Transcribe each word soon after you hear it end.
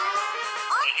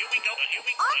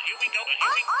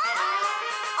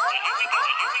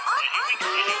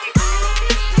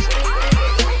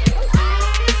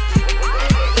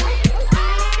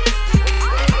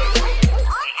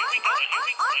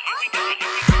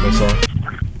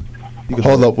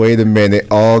Hold up, wait a minute.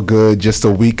 All good just a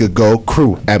week ago.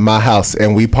 Crew at my house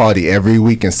and we party every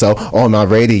weekend. So on my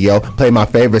radio, play my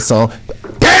favorite song.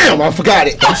 Damn, I forgot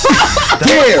it.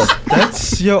 Damn.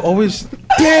 That's always.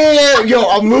 Damn, yo,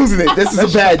 I'm losing it. This is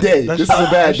a bad day. This is a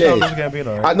bad day.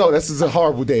 Right? I know this is a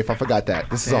horrible day. If I forgot that,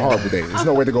 this is a horrible day. There's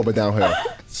no way to go but downhill.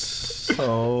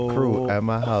 So Crew at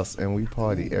my house and we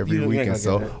party every weekend.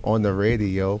 So on the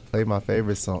radio, play my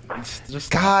favorite song.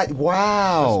 God,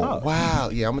 wow.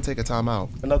 Yeah, I'm gonna take a time out.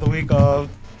 Another week of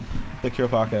the Cure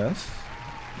Podcast.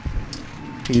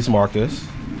 He's Marcus.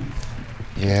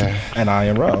 Yeah. And I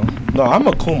am Ro. No, I'm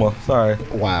Akuma. Sorry.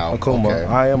 Wow. Akuma. Okay.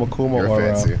 I am Akuma. You're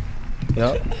fancy.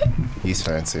 Yep. He's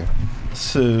fancy.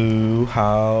 So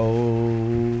how?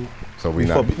 So we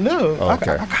not. No.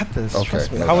 Okay. I got this. Okay.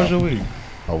 Trust me. How was your week?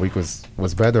 Our week was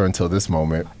better until this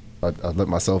moment. I let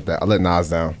myself down. I let Nas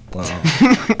down. Wow.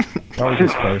 That was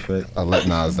just perfect. I let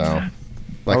Nas down.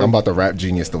 Like I'm about to rap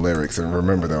Genius the lyrics and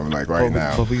remember them like right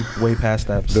now. But we way past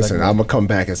that. Listen, segment. I'm gonna come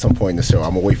back at some point in the show.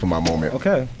 I'm gonna wait for my moment.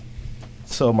 Okay.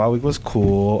 So my week was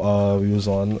cool. We was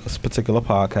on a particular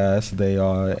podcast. They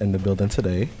are in the building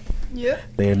today. Yeah.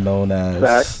 They're known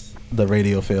as the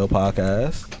Radio Fail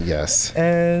Podcast. Yes.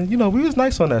 And we was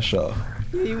nice on that show.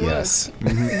 He was.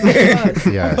 Yes.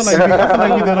 Yes. I feel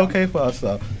like we did okay for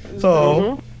ourselves.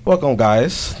 So, welcome,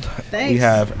 guys. Thanks. We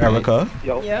have Erica,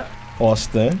 Yep.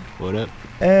 Austin, What up?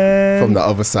 and From the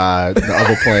other side, the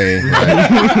other plane.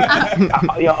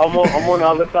 Like, Yeah, I'm on the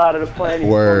other side of the planet.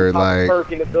 Word, I'm like-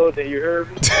 Perk in the building. You heard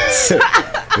me?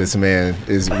 this man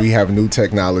we have new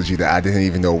technology that I didn't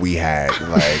even know we had.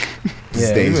 Like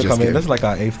yeah, Dave's we just coming. getting- This is like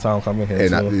our 8th time coming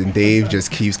here. and Dave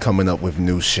just keeps coming up with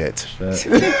new shit.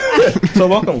 So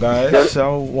welcome, guys.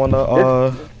 Y'all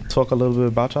wanna talk a little bit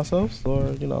about yourselves,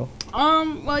 or Well,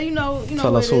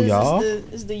 Tell us who y'all.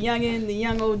 It's the youngin', the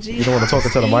young OG. you don't want to talk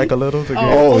into the mic a little? To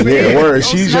Oh over yeah, here. word. Oh,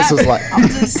 She snap. just was like, I'm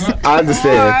just. I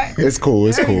understand. Alright. It's cool.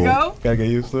 It's There cool. you go. Gotta get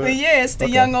used to But it. yeah, it's the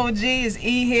Okay. young OG. It's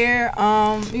E here.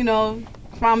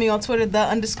 Find me on Twitter,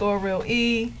 _real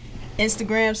E.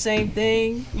 Instagram, same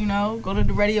thing. Go to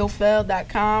the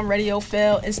radiofail.com,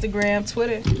 radiofail, Instagram,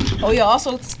 Twitter. Oh yeah,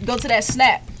 also go to that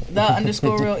Snap,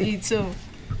 _real E too.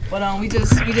 But we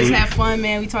just have fun,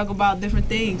 man. We talk about different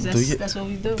things. That's what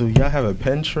we do. Do y'all have a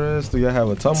Pinterest? Do y'all have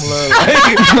a Tumblr?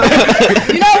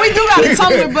 We do got a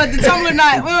Tumblr, but the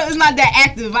Tumblr it's not that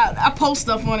active. I post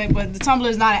stuff on it, but the Tumblr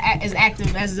is not as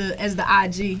active as the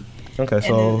IG Okay,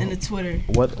 so and the Twitter.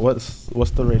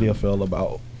 what's the Radio Fail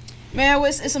about? Man,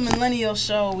 it's a millennial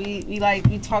show.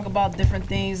 We talk about different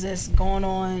things that's going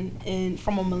on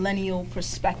from a millennial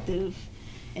perspective.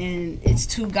 And it's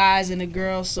two guys and a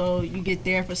girl, so you get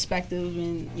their perspective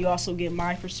and you also get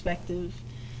my perspective.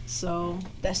 So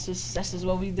that's just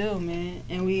what we do, man.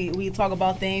 And we talk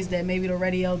about things that maybe the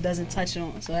radio doesn't touch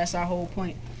on. So that's our whole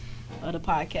point of the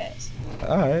podcast.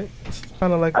 All right, it's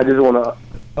kind of like. I just want to.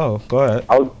 Oh, go ahead.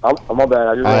 I'm my bad.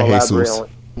 I just want to elaborate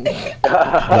Jesus.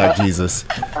 Like Jesus.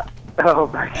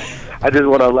 I just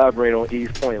want to elaborate on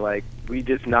E's point. Like, we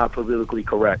just not politically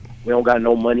correct. We don't got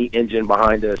no money engine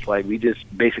behind us. Like, we just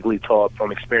basically talk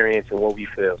from experience and what we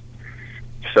feel.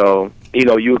 So,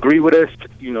 you agree with us.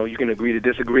 You can agree to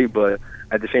disagree, but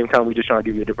at the same time, we just trying to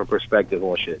give you a different perspective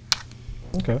on shit.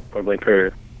 Okay. Point blank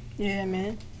period. Yeah,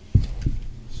 man.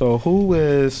 So who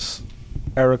is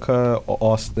Erica,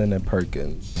 Austin, and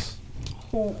Perkins?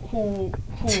 Who?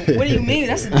 What do you mean?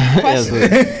 That's a deep question.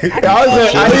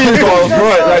 I didn't go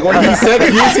front. Like when he said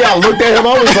it, you see, I looked at him.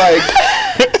 I was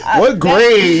like, "What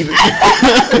grade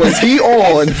was he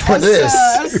on for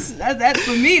this?" That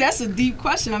for me, that's a deep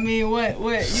question. I mean, what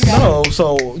you No, got?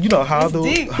 so how It's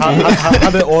deep. how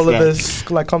did all of this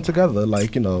come together?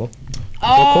 What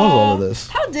caused all of this?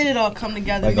 How did it all come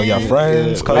together, Like, are man? y'all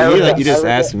friends? Yeah, you just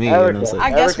asked me. I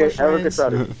guess we're friends.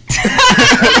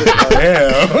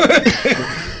 Damn.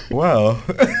 Wow.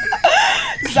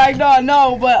 It's like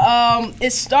no, but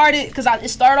it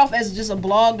started off as just a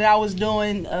blog that I was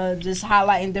doing, just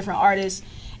highlighting different artists,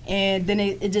 and then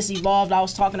it just evolved. I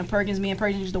was talking to Perkins. Me and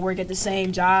Perkins used to work at the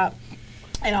same job,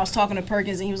 and I was talking to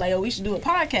Perkins, and he was like, "Oh, we should do a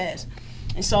podcast."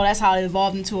 And so that's how it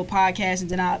evolved into a podcast. And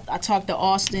then I talked to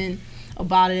Austin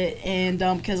about it, and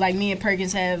because me and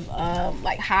Perkins have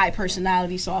high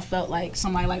personality, so I felt like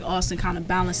somebody like Austin kind of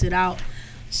balanced it out.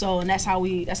 So and that's how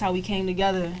we came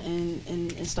together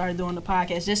and started doing the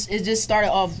podcast. It just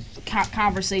started off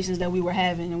conversations that we were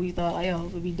having, and we thought, it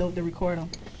would be dope to record them.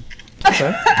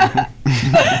 Okay.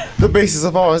 the basis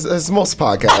of ours as most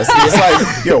podcasts. It's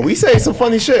like, yo, we say some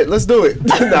funny shit. Let's do it.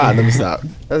 Nah, let me stop.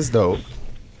 That's dope.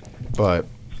 But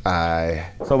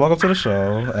So welcome to the show.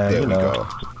 And, there we go.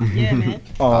 Yeah, man.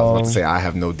 I was about to say I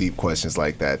have no deep questions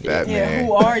like that. That Yeah, man.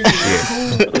 who are you?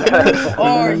 Who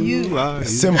are you?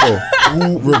 Symbol.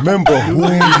 Who remember who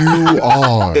you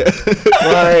are?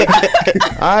 Like,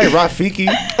 all right, Rafiki.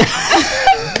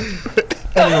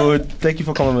 Anyway, thank you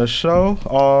for coming to the show.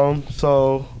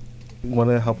 So you want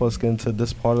to help us get into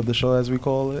this part of the show, as we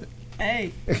call it?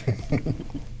 Hey.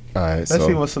 All right, Let's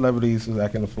see what celebrities is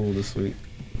acting a fool this week.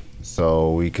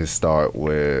 So we can start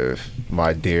with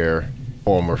my dear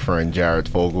former friend Jared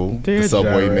Fogle, Dear the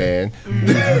Subway Jared.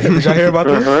 Man. Did y'all hear about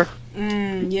this?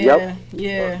 Yeah.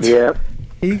 Yeah. Yeah.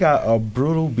 He got a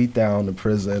brutal beatdown in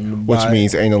prison. Which by-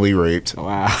 means anally raped.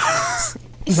 Wow.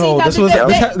 No, See, this now, was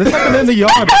did this happened in the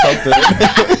yard or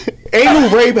something. Anal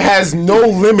rape has no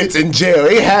limits in jail.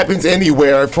 It happens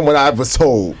anywhere, from what I was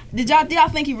told. Did y'all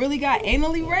think he really got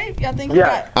anally raped? Y'all think he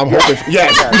Yeah. got? I'm hoping.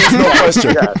 Yes, there's no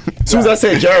question. As soon as I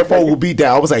said Jared Fogle beat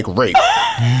down, I was like, rape.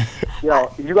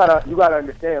 Yo, you gotta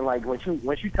understand, like when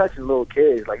you touching little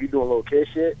kids, like you doing little kid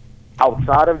shit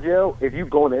outside of jail, if you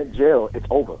go to jail, it's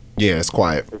over. Yeah, it's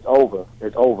quiet. It's over.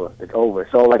 It's over. It's over.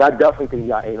 So like I definitely think he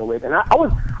got anal raped, and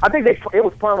I think it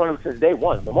was planned on him since day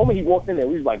one. The moment he walked in there,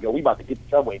 we was like, yo, we about to get the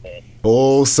Subway Man.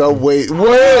 Oh, Subway. What,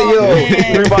 Oh, yo?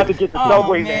 man. We about to get the Oh,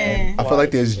 Subway man. Man. I feel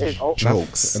like there's It's-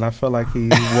 jokes. And I feel like he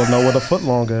will know where the foot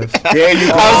long is. There you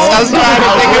go. I was trying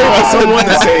to think of someone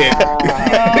to say it.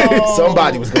 Oh.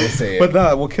 Somebody was going to say it. But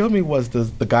nah, what killed me was the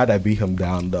guy that beat him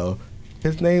down though.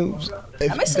 His name.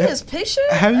 Have you seen his picture?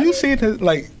 Have you seen his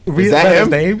read that his him?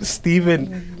 name?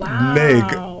 Stephen Nig.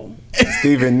 Wow.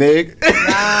 Stephen Nig.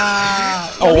 Wow.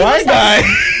 A white guy.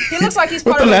 He looks like he's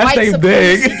With part the of the last white name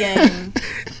supremacy Big. gang.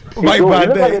 Like He by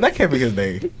look name. like That can't be his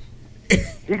name.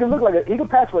 He can look like he can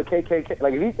pass for a KKK.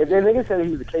 Like if the nigga said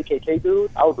he was a KKK dude,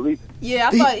 I would believe it. Yeah,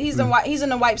 I thought he's in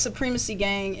the white supremacy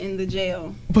gang in the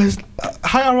jail. But it's,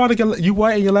 how ironic you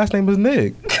white and your last name is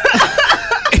Nig.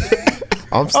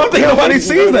 I'm I don't think nobody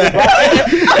sees that.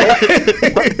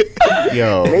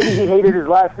 Yo. Maybe he hated his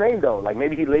last name though. Like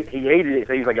maybe he hated it,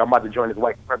 so he's like, I'm about to join this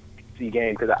white supremacy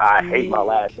gang because I hate my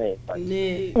last name. Like,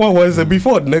 Nig, What was it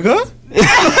before, nigga?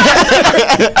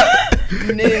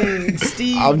 Nig,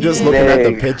 Steve. I'm just looking at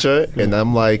the Nig. picture and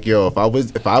I'm like, yo, if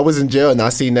I was in jail and I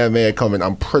seen that man coming,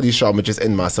 I'm pretty sure I'm gonna just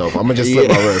end myself. I'm gonna just slit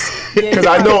my wrist because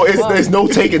I know there's no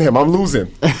taking him. I'm losing.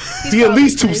 He at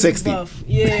least 260.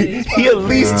 Yeah, he's He at probably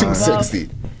least crazy buff. 260.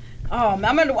 Oh,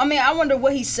 man, I wonder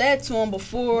what he said to him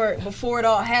before it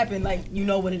all happened. Like, you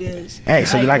know what it is. Hey,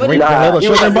 so you like what rape did- vanilla he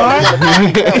was sugar like,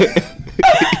 bar?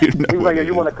 He was like, yo,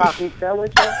 you want a coffee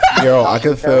sandwich? Yo, I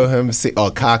can feel him say a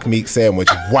cock meat sandwich.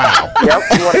 Wow. Yep.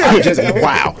 You want a coffee Just sandwich?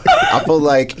 wow. I feel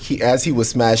like as he was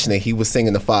smashing it, he was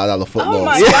singing the $5 foot Oh long.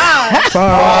 my God.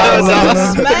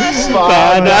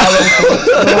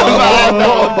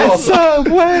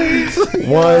 What?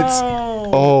 Smash. No.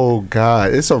 Oh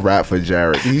God, it's a wrap for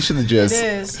Jared. He should have It just.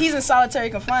 is. He's in solitary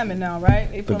confinement now, right?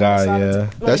 They put him in guy, solitary- yeah. Well,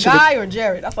 That the should've- guy or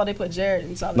Jared? I thought they put Jared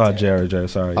in solitary. No, Jared,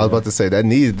 sorry. I was about to say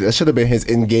that should have been his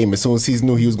end game as soon as he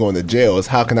knew he was going to jail. Is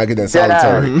how can I get in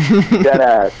solitary? Dead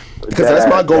ass. Because that's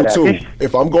my go-to.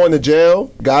 If I'm going to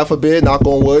jail, God forbid, knock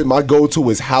on wood, my go-to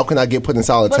is how can I get put in But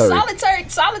solitary?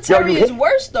 solitary Yo, you is hit-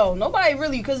 worse though. Nobody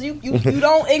really, because you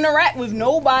don't interact with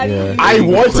nobody. Yeah. You- I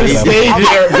want to stay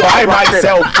there by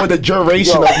myself for the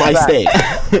duration Yo, of my facts. stay.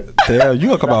 Damn, you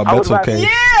gonna come out I would mental like- case.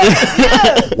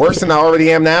 yeah. Worse than I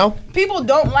already am now. People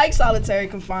don't like solitary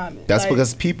confinement. That's Like,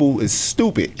 because people is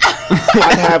stupid.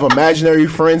 I have imaginary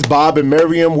friends, Bob and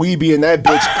Miriam. We be in that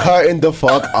bitch cutting the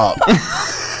fuck up.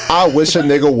 I wish a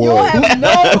nigga you don't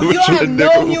would. have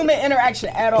no human interaction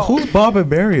at all. Who's Bob and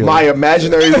Mario? My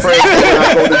imaginary friends when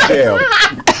I go to jail.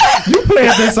 You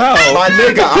playing this out. My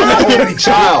nigga, I'm an only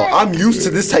child. I'm used to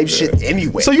this type shit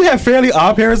anyway. So you have fairly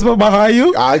odd parents behind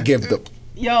you? I give the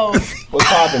Yo, what's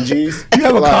poppin', G's? You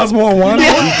have a Cosmo on one? You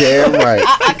damn right.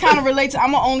 I kind of relate to.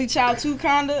 I'm an only child too,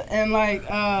 kinda, and like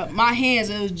my hands,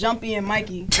 it was Jumpy and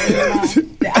Mikey. I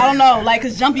don't know, like,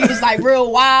 cause Jumpy was like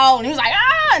real wild, and he was like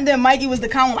and then Mikey was the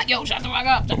calm one, like, yo, shut the fuck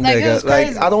up. Like, it Nigga, was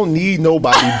crazy. like I don't need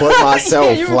nobody but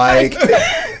myself. You Like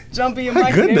Jumpy and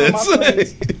Mikey, they were my Goodness.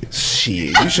 friends.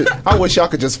 shit, you should. I wish y'all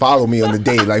could just follow me on the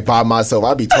day, like by myself.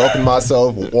 I'd be talking to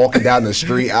myself, walking down the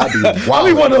street. I'd be I'll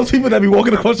be wild. one of those people that be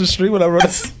walking across the street when I run.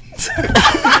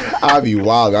 I'll be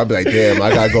wild. I'll be like, damn,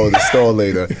 I gotta go to the store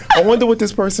later. I wonder what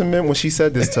this person meant when she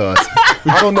said this to us.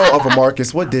 I don't know, Other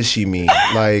Marcus. What did she mean?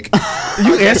 Like,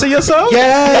 You answer yourself?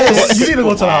 yes. You need to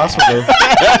go to the hospital.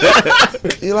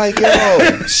 You're like,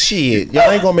 yo, shit. Y'all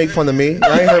ain't gonna make fun of me.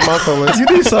 Y'all ain't hurt my feelings. You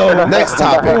need some. Next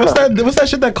topic. What's that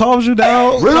shit that calms you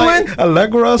down? Ritalin? Like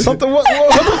Allegra or something? What the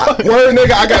fuck? Word,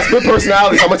 nigga, I got split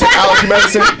personalities. I'm gonna take allergy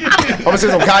medicine. I'm gonna take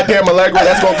some goddamn Allegra.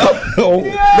 That's gonna come. Oh,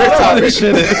 Next topic. this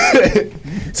shit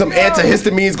is. Some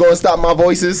antihistamines gonna stop my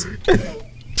voices.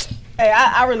 Hey,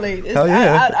 I relate. Hell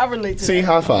yeah. I relate to See, that.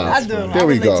 high five. I do. There I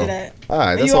we relate go. to that. All right,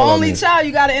 When that's you're all an I only need. child,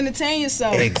 you gotta entertain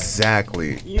yourself.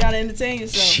 Exactly. You gotta entertain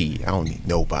yourself. Shit, I don't need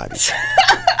nobody.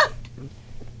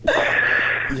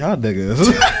 Y'all niggas.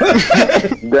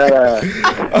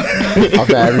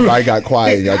 Okay, everybody got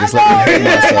quiet. Y'all just let me hit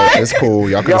myself. It's cool.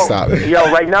 Y'all can stop me. Yo,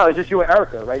 right now it's just you and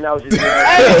Erica. Right now it's just you and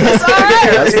Erica. Hey, it's all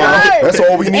right. That's It's all fine. right. That's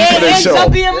all we need for this And show.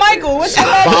 Jumpy and Michael. What's your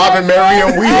Bob and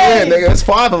Miriam, we here, nigga. That's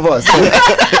 5 of us.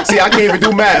 See, I can't even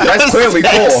do math. That's clearly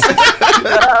 4.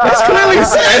 That's clearly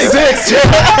 6. Yeah.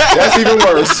 That's even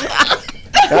worse.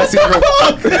 That's even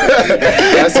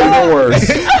worse.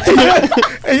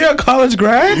 Hey, you're a college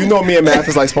grad? You know me and math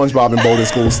is like SpongeBob in boarding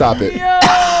school. Stop it. Yo.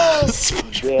 This is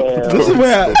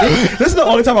the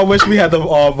only time I wish we had the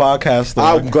podcast. though.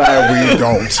 I'm glad we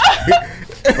don't.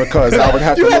 Because I would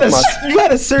have to You had, look my... you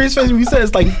had a serious face when you said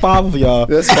it's like 5 of y'all.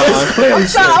 That's fine.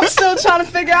 I'm still trying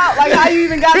to figure out like how you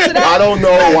even got to that. I don't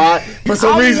know why. For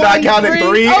some Only reason, I one, counted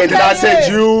 3, and then Okay, I said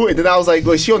yeah. you, and then I was like,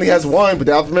 well, she only has 1, but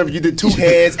then I remember you did 2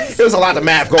 hands. There was a lot of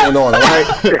math going on, all right?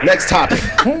 Next topic.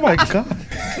 Oh my god.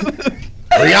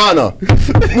 Rihanna.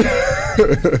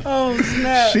 Oh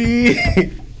snap.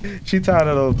 She tired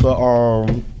of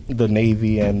the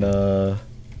Navy and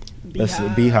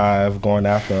Beehive going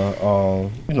after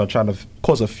trying to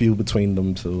cause a feud between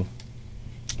them two.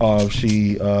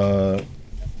 She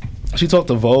talked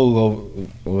to Vogue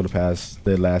over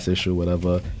their last issue,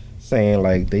 whatever, saying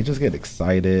like they just get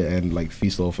excited and like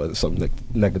feast off of some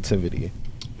negativity.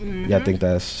 Yeah, I think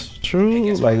that's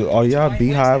true. Like, are y'all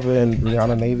Beehive and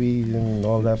Rihanna Navy and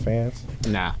all that fans?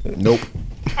 Nah. Nope.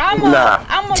 I'm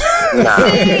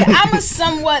a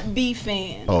somewhat B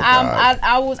fan. Oh, God.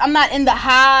 I'm not in the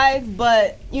hive,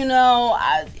 but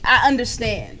I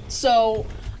understand. So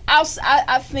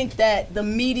I think that the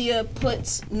media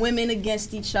puts women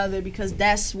against each other because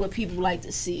that's what people like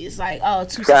to see. It's like, oh,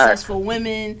 two successful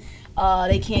women,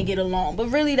 they can't get along. But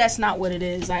really, that's not what it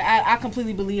is. Like I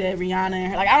completely believe that Rihanna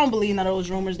and her, like I don't believe none of those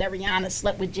rumors that Rihanna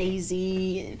slept with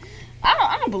Jay-Z, and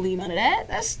I don't believe none of that.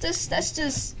 That's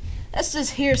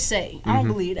just hearsay. I don't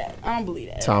believe that.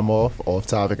 Time off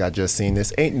topic. I just seen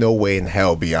this. Ain't no way in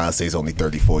hell Beyonce's only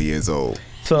 34 years old.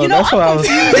 So that's what I was.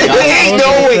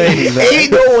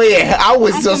 Ain't no way. I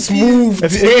was a smooth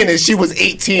 10 and she was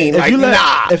 18. Like,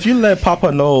 nah. If you let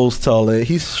Papa Knowles tell it,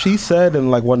 she said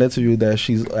in like one interview that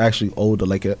she's actually older,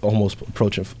 like almost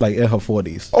approaching, like in her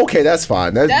 40s. Okay, that's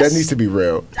fine. That needs to be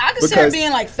real. I could see her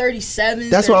being like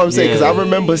 37. That's what I'm saying, because I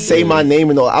remember Yeah. Say My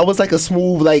Name and all. I was like a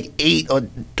smooth like 8 or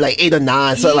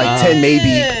 9, so like 10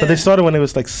 maybe. But they started when they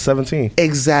was like 17.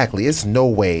 Exactly. It's no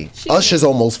way. Usher's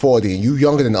almost 40 and you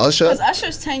younger than Usher? Because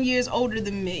Usher's 10 years older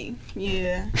than me.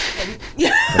 Yeah.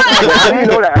 How do you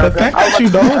know that, The Erica? fact that you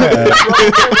know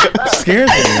that scares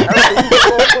me.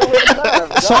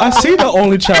 So I see the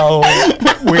only child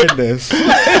weirdness.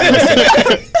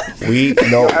 We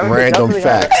know random definitely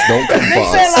facts. Don't come They for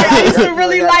said us. like I used to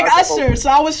really like Usher, so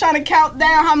I was trying to count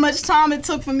down how much time it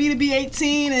took for me to be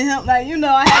 18 and him, like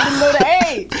I had to know the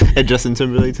age. And Justin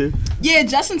Timberlake too? Yeah,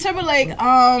 Justin Timberlake,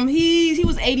 he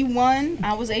was 81,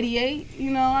 I was 88.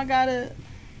 I got a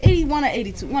 81 or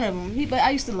 82, one of them. But I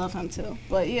used to love him too.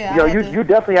 But yeah, Yo, you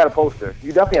definitely had a poster.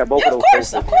 You definitely had both yeah, of of those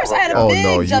course, posters. of course. I had a Oh, big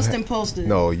no, you Justin poster.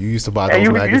 No, you used to buy Hey, those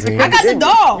you magazines. I got the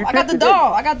doll. I got the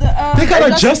doll. I got the. They got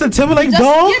a Justin Timberlake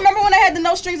doll? Yeah, remember when I had the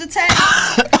no strings attached?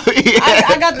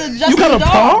 I got the Justin You got a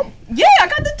doll. prom? Yeah, I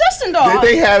got the Justin doll. Did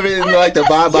they have it in like the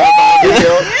bye Yeah,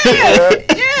 video?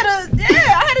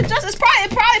 yeah, I had a Justin. It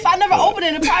probably if I never opened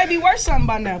it, it'd probably be worth something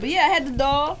by now. But yeah, I had the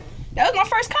doll. That was my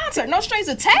first concert. No strings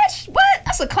attached. What?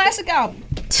 That's a classic album.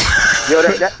 Yo,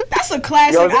 That's a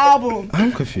classic album.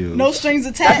 I'm confused. No strings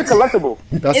that's attached. a collectible.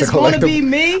 That's It's a gonna collectible. be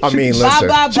me. I mean, Bye, listen.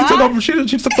 bye, bye. She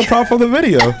took the prop for the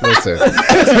video. Listen,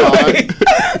 it's fine.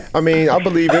 I mean, I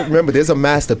believe it. Remember, there's a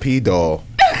Master P doll.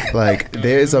 Like,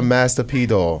 there's a Master P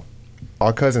doll.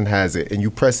 Our cousin has it, and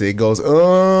you press it, it goes, There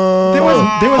was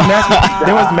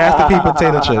Master P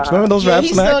potato chips. Remember those rap They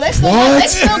snacks?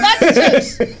 still got the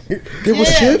chips. There was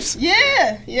chips?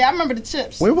 Yeah, I remember the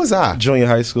chips. Where was I? Junior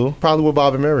high school. Probably with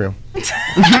Bob and Miriam.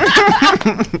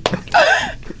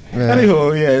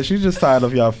 Anywho, yeah, she's just tired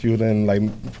of y'all feuding, like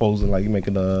posing, like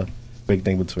making a big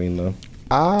thing between them.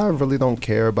 I really don't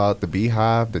care about the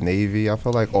Beehive, the Navy. I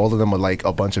feel like all of them are like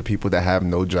a bunch of people that have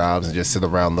no jobs and just sit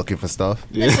around looking for stuff.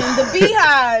 Listen, the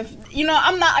Beehive. You know,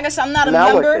 I'm not. Like I said, I'm not a No,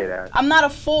 I wouldn't say member. that. I'm not a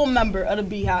full member of the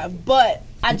Beehive, but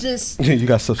I just. You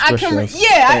got I subscriptions. can,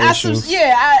 yeah, and I issues.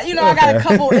 you know, I got a Okay.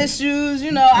 couple issues.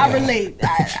 You know, I relate.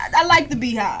 I like the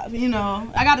Beehive. You know,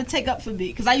 I got to take up for B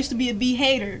because I used to be a B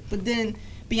hater, but then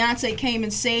Beyonce came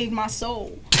and saved my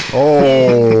soul.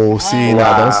 Oh, see,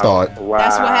 now don't start. Wow.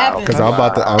 That's what happened. Because I'm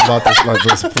about to, like,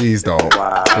 just please don't.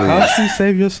 Wow. How Please. does she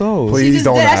save your soul? Please. She just,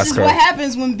 don't that's ask just her. what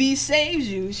happens when B saves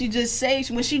you. She just saves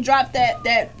when she dropped that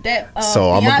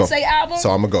So I'm gonna Beyonce go. album. So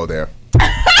I'm gonna go there.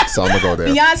 So I'm gonna go there.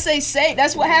 Beyonce saved.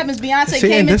 That's what happens. Beyonce See,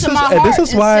 came into my heart and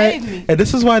saved me. and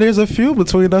this is why there's a feud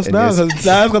between us And now. this- Because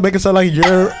now it's gonna make it sound like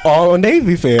you're all a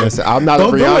Navy fan. Listen, I'm not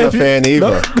Don't a do Rihanna it. fan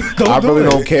either. Don't I do really it.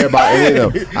 don't care about any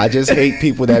of them. I just hate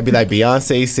people that be like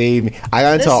Beyonce saved me. I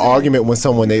got into an Listen. argument with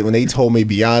someone when they told me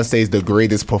Beyonce's the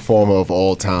greatest performer of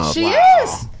all time. She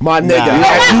is. My nigga, Nah.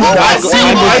 have you not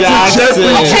seen Michael Michael Jackson.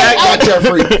 Jeffrey? Jack, not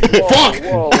Jeffrey.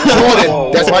 Fuck.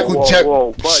 Jordan. That's Michael whoa,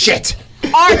 Jeffrey. buddy. Shit.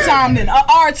 Our time, then.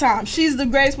 Our time. She's the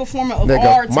greatest performer of our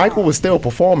Nigga, time. Michael was still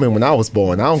performing when I was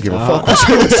born. I don't give a fuck what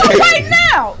you was So saying. right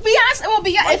now, Beyonce. Well,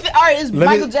 Beyonce. If all right, it's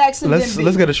Michael Jackson. Let's then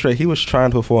let's B. get it straight. He was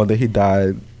trying to perform, then he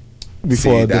died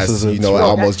before See, this that's, is you know, I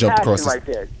almost jumped across right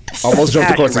this. there. Almost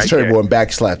jumped across Passion this right table there. and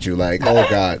back slapped you. Like, oh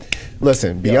God.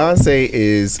 Listen, Beyonce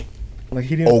is like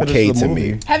he didn't okay finish the to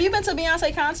movie. me. Have you been to a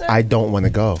Beyonce concert? I don't want to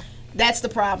go. That's the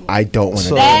problem. I don't want to So-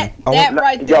 go. that I that want-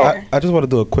 right Yo, there. I just want to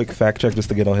do a quick fact check just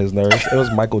to get on his nerves. It was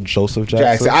Michael Joseph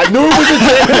Jackson. Jackson. I knew it was a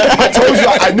Jackson. I told you.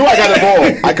 I knew I got it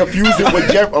wrong. I confused it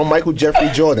with Michael Jeffrey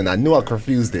Jordan. I knew I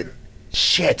confused it.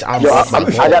 Shit. I'm Yo, I my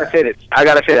fault. gotta say this. I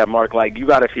gotta say that, Mark. Like, you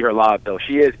gotta see her live, though.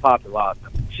 She is popping live.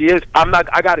 She is. I'm not.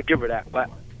 I gotta give her that. But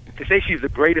to say she's the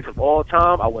greatest of all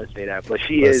time, I wouldn't say that. But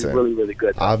she is Listen, really, really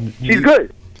good. I'm- She's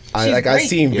good. I She's I've great.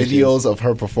 seen Yeah, she videos of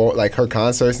her perform, like her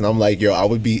concerts, and I'm like, yo, I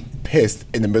would be pissed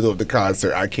in the middle of the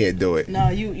concert. I can't do it. No,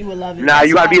 you would love it. Nah, That's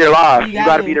you gotta why- be there live. You gotta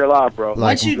gotta be there live, bro. Like,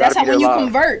 Once you, You that's gotta how be when you there live.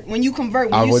 convert. When you convert,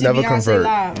 when I you would see never Beyonce convert.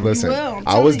 live, Listen, you will. I'm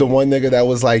I was the telling you. one nigga that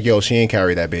was like, yo, she ain't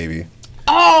carry that baby.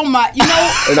 Oh my, you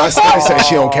know. And I said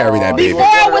she don't carry that baby. Before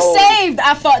I was saved,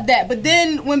 I thought that. But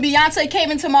then when Beyonce came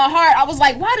into my heart, I was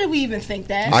like, why did we even think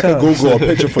that? I can Google a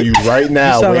picture for you right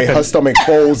now sound where like her a- stomach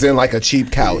folds in like a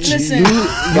cheap couch. Listen,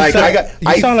 Like sound,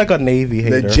 I sound like a Navy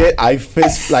hater. legit, I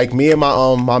fist like me and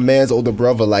my man's older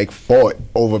brother like fought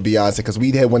over Beyonce because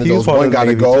we had one of He was those part one of the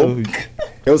gotta Navy, go. too.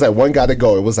 It was like one gotta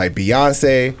go. It was like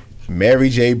Beyonce, Mary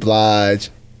J. Blige,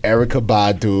 Erica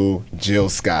Badu, Jill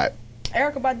Scott.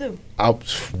 Erica Badu.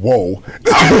 Whoa. Whoa.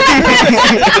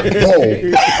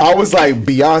 I was like,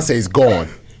 Beyonce's gone.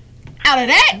 Out of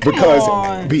that, come Because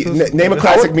on. name a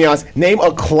classic Beyonce. Name a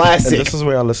And classic. this is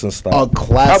where I listen A stop.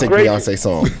 classic Upgrade you. Beyonce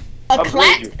song. A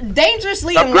Upgrade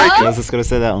dangerously in Upgrade I was love. just gonna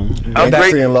say that one.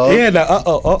 Dangerously in Love. Yeah, that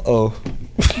uh-oh.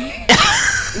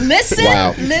 Listen,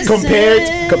 Wow. listen.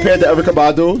 Compared to Erica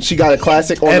Badu, she got a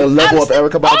classic on the level of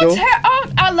Erica Badu.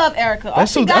 I love Erica. All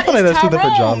That's she two- got I feel like is that's two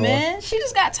different Tyrone, genres. man. She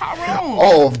just got Tyrone.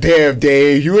 Oh damn,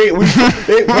 Dave! You ain't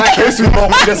Black History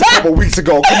Month was just a couple weeks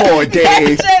ago. Come on,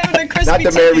 Dave. Not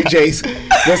the Mary J.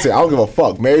 Listen, I don't give a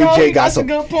fuck. Mary No, J. got that's a some.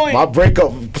 good point. My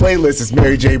breakup playlist is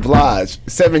Mary J. Blige.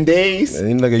 7 days.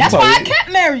 And nigga, That's you why I probably,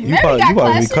 kept Mary. you Mary probably, got you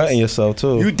probably be classics. cutting yourself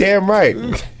too. You damn right.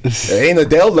 It ain't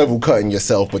Adele level cutting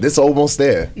yourself, but it's almost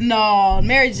there. No,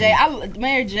 Mary J.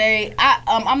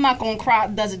 I'm not gonna cry.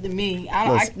 Does it to me?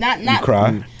 Not. you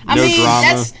cry. I No mean, drama.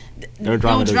 that's No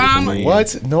drama. no does it for drama. me.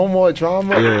 What? No more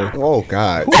drama? Yeah. Oh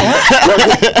God.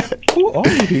 Who are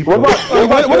you people? What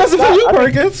about- What does it for you,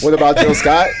 Perkins? What about Jill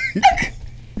Scott?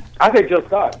 I think Jill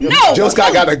Scott. No, Jill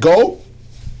Scott gotta go?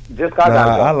 Jill Scott Nah,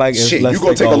 gotta go. I like it. Shit, Let's you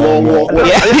gonna take a all long on walk that. with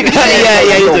Yeah,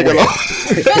 yeah, you took a long.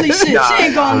 Philly shit. Nah, She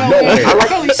ain't going no nowhere. way. I like.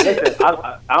 Philly shit. Listen, I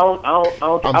don't.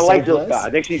 I'm I so like Jill blessed. Scott. I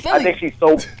Philly. think she's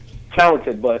so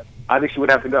talented, but I think she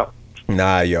would have to go.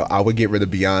 Nah, yo, I would get rid of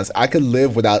Beyonce. I could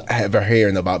live without ever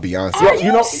hearing about Beyonce. Are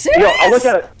you serious? I look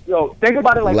at it. Yo, think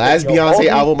about it like Last this, yo, all Beyonce these-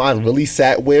 album I really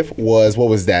sat with was what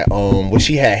was that? Where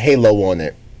she had Halo on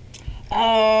it.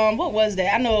 What was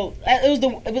that? I know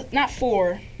it was not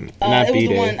 4. Not it was the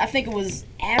B-Day. one. I think it was.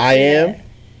 After I Am? that.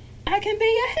 I can be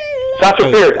a halo.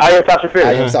 Sasha Fierce. I am Sasha Fierce.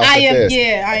 I am Sasha I am. Fierce.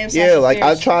 Yeah, I am. Yeah, Sasha like I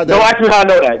Fierce. tried Don't to. ask me how I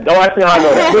know that. Don't ask me how I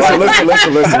know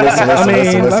that. Listen. I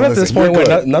mean, I'm at this listen. point You're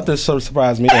where good. nothing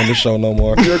surprised me on this show no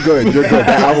more. You're good. That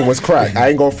album was crack. I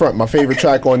ain't gonna front. My favorite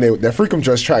track on there, that Freakum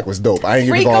Dress track was dope. I ain't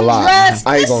even gonna Freakum lie. Dress,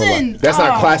 I ain't gonna lie. listen, That's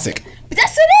not oh. classic. But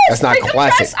yes, it is. That's not Freakum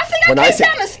classic. Dress. I think When I I came say-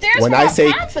 down the stairs There's when more I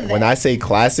say time for that. when I say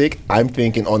classic, I'm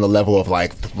thinking on the level of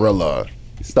like Thriller,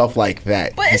 stuff like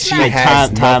that. But it's she not-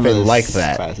 has nothing timeless like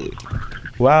that. classic.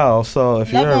 Wow, so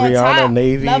if Love you're a on Rihanna, top.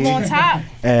 Navy, Love on top.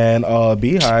 and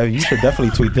Beehive, you should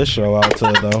definitely tweet this show out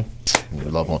to them.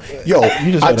 Love on. Yo,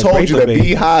 You just I had a told great you that debate.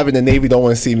 Beehive and the Navy don't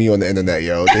want to see me on the internet,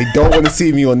 yo. They don't want to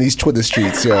see me on these Twitter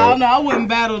streets, I don't yo. know. I wouldn't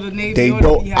battle the Navy. They or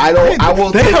don't. the I don't. I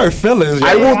will. They take- hurt feelings.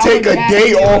 I yo. will I take a would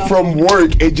day battle off you. from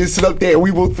work and just sit up there and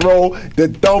we will throw the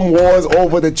thumb wars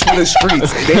over the Twitter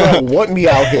streets. They don't want me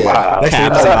out here.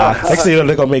 Next thing you know,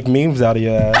 they're gonna make memes out of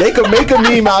your ass. They could make a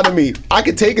meme out of me. I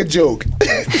could take a joke.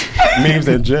 Memes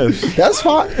and gifs. That's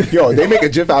fine. Yo, they make a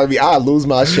gif out of me. I'll lose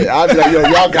my shit. I'll be like, yo,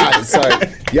 y'all got it, son.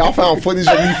 Y'all found footage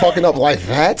of me fucking up like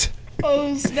that?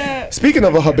 Oh snap! Speaking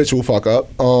of a habitual fuck up,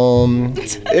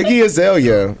 Iggy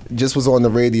Azalea just was on the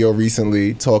radio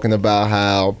recently talking about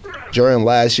how during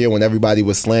last year when everybody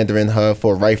was slandering her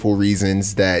for rightful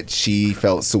reasons that she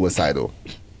felt suicidal.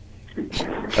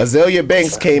 Azalea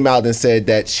Banks came out and said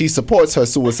that she supports her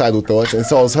suicidal thoughts and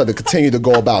tells her to continue to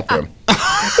go about them.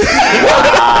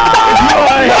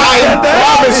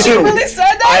 I promise you. Really said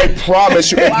that? I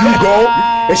promise you. If you go,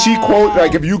 and she quote,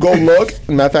 like, if you go look,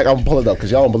 matter of fact, I'm gonna pull it up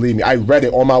because y'all don't believe me. I read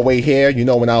it on my way here, you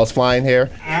know, when I was flying here.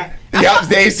 Yep,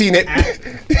 they ain't seen it.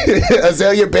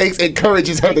 Azalea Banks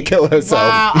encourages her to kill herself.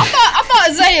 Wow. I thought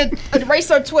Isaiah erased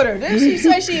her Twitter. Didn't she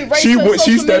say she erased She her went,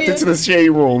 she social stepped media? into the shade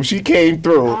room. She came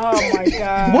through. Oh my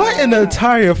god! What in the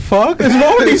entire fuck is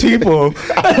wrong with these people?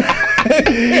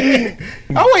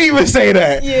 I wouldn't even say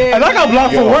that. Yeah, and I got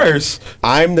blocked for worse.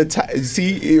 I'm the type.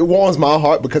 See, it warms my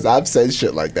heart because I've said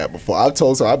shit like that before. I've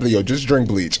told her, I've been, yo, just drink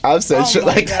bleach. I've said Oh shit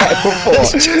my like that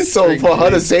before. So for her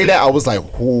to say that, I was like,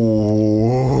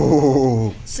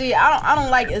 ooh. See, I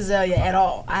don't like Azalea at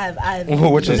all. I have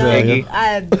Which no- Azalea?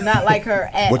 I do not like her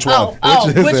at Which one?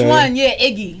 Which which Azalea? one? Yeah,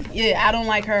 Iggy. Yeah, I don't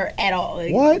like her at all.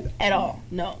 Like, What? At all?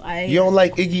 No, I. You don't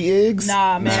like Iggy Iggs?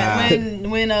 Nah, man.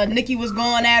 When Nikki was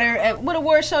going at her, at what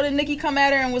award show did Nikki come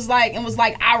at her and was like,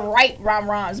 I write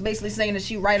rhymes, basically saying that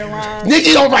she write a rhyme.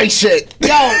 Nikki don't write shit. Yo,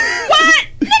 what?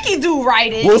 Nikki do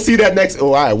write it. We'll see that next. Oh,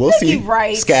 all right, we'll Nikki see.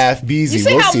 writes. Scaff, Beezy, You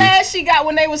see we'll how see. mad she got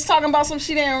when they was talking about some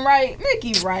she didn't write?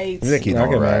 Nikki writes. Nikki I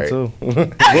don't get mad write. too.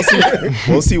 We'll see.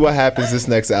 We'll see what happens this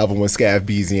next album when Scaff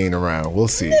Beezy ain't around. We'll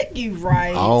see. Nikki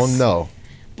writes. I don't know.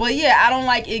 But yeah, I don't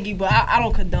like Iggy, but I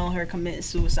don't condone her committing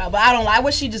suicide. But I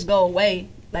wish she just go away.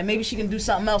 Like maybe she can do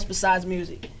something else besides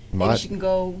music. Maybe My- she can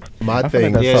go. My feel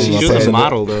thing. like that's Yeah, something she I'm was a saying.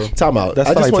 model though. Time out. That's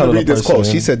I just like want to telling read a this quote.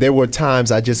 person- She said there were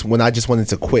times when I just wanted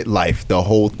to quit life, the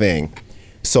whole thing.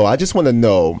 So I just want to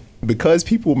know, because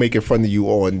people making fun of you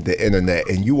on the internet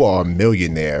and you are a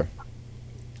millionaire,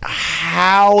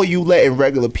 how are you letting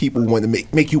regular people want to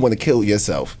make you want to kill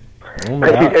yourself?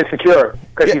 Because he's insecure.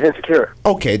 Because he's insecure.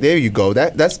 Okay, there you go.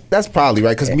 That's probably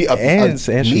right. Because me, and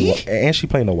me, she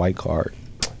playing a white card.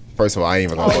 first of all, I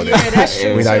ain't even gonna go there. Yeah, that's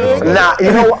true. We not even gonna go Nah,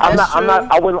 you know what? I'm That's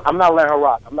not. I'm not letting her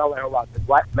rock. I'm not letting her rock.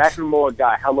 Macklemore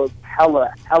got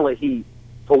hella heat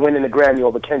for winning the Grammy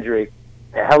over Kendrick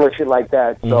and hella shit like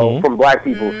that. So from black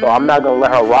people. So I'm not gonna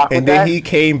let her rock. And with then that. he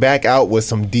came back out with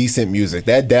some decent music.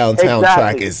 That downtown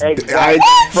track Exactly, is exactly.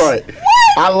 I front.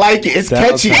 I like it. It's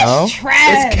catchy. Downtown?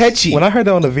 Trash. It's catchy. When I heard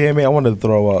that on the VMA, I wanted to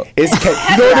throw up. It's you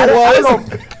know what it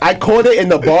was? I caught it in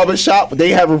the barbershop. They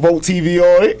have Revolt TV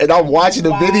on it, and I'm watching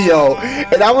the video,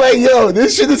 and I'm like, yo,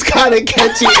 this shit is kind of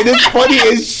catchy, and it's funny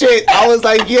as shit. I was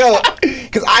like, yo,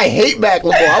 because I hate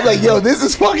Macklemore. I'm like, yo, this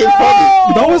is fucking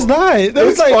funny. No, it's not. There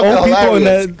was It's like fucking old people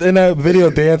hilarious. in that video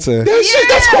dancing. That shit,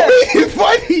 that's what made it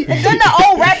funny. Then the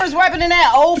old rappers rapping in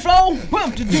that old flow.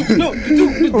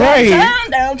 Right.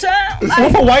 Downtown.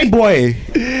 With a white boy.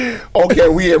 Okay,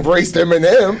 we embraced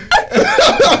Eminem.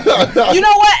 You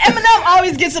know what? Eminem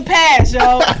always gets a pass,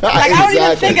 yo. Like I don't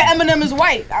even Exactly. think of Eminem as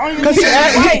white. I don't even Because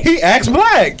think he's white. he acts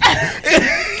black.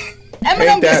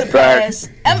 Eminem Ain't gets a that pass.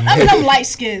 Eminem light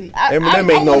skinned.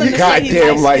 Eminem ain't no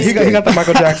goddamn light He got the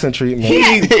Michael Jackson treatment.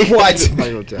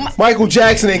 What? Michael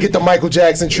Jackson ain't get the Michael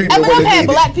Jackson treatment when Eminem it had needed.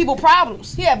 black people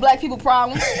problems. He had black people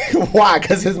problems. Why?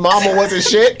 Because his mama wasn't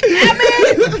shit? He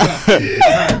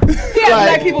had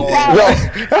black people problems.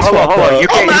 Hold on. You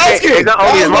I'm can't. asking. It's not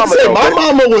only his I was about mama. to say, though, my but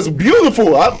mama was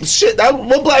beautiful.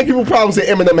 What black people problems did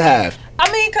Eminem have?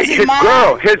 I mean, because his His mom.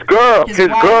 girl. His girl. His His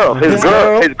wife. girl. His His girl.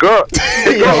 girl. His girl.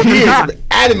 His Yo, girl. he He's not. is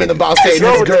adamant about saying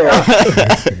his girl.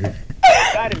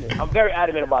 Adamant. I'm very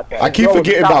adamant about that. I keep His girl was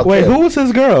forgetting top. about Wait, Kim. who was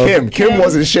his girl? Kim. Kim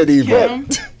wasn't shit either. Kim.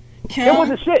 Kim was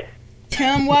a shit.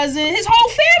 Kim wasn't. His whole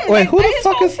family. Wait, who the his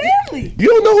fuck whole is- family? You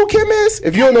don't know who Kim is?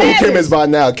 If you don't know who Kim is by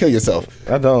now, kill yourself.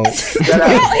 I don't. He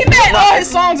made all his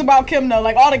songs about Kim though,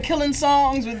 like all the killing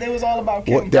songs. They was all about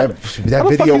Kim. What, that How the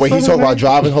video fuck where you he say talking her about name?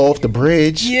 driving her off the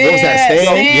bridge. Yeah, What was that,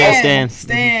 Stan? Yeah, Stan.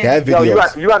 Stan. That Yo, video.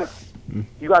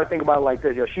 you got to think about it like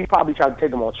this. Yo, she probably tried to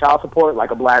take him on child support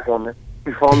like a black woman.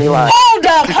 You feel me? Like, Hold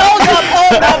up.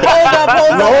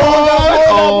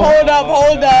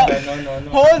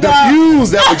 The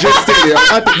views that were just stated are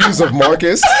not the views of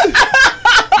Marcus.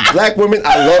 Black women,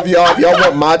 I love y'all. If y'all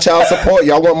want my child support,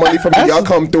 y'all want money from me, y'all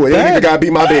come through it. It ain't even gotta be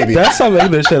my baby. That's some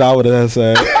ignorant shit I would have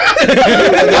said. And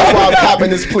that's why I'm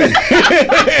copping this plea.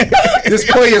 This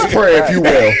plea is prayer, if you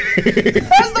will.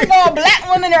 First of all, black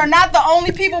women are not the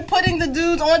only people putting the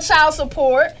dudes on child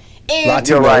support. And,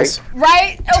 You're Latinos.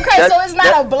 right? Okay, That- so it's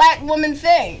not a black woman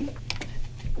thing.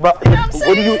 but know what I'm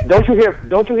what do you saying?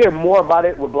 don't you hear more about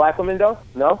it with black women though?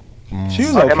 No. She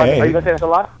was Are you okay. gonna say that's a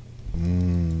lot?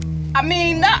 I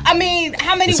mean,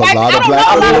 how many It's a white? lot I of don't know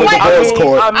black a lot women of in the white girls' people.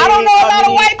 court. I don't know a lot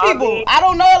of white people. I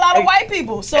don't know a lot of white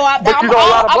people. So But you know a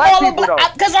lot of black people, though.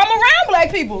 because I'm around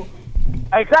black people.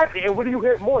 Exactly. And what do you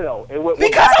hear more though? And what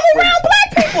Because I'm around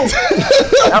black people.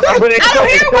 I don't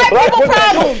hear white people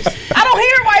problems. I don't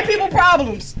hear white people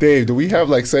problems. Dave, do we have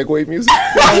like segue music?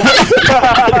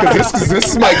 Because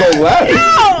this might go left.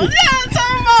 Oh, yeah, I'm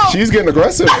talking about. She's getting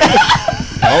aggressive.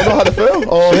 I don't know how to feel.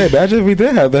 Hey, imagine if we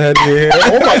did have the head in here.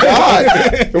 Oh my God.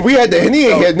 If we had the Henny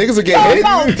in here, niggas would get hit.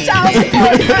 Talking about child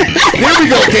support. Here we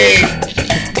go, Dave.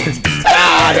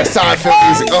 The Seinfeld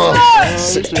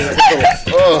music.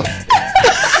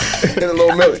 Get a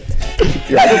little milk.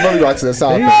 Yeah, I just love you watching the Seinfeld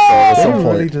song at They some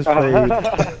really point. just played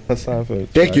a Seinfeld.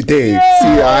 Thank you, Dave. See,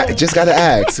 I just gotta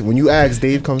ask. When you ask,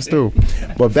 Dave comes through.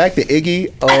 But back to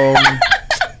Iggy.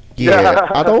 Yeah,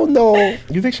 I don't know.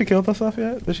 You think she killed herself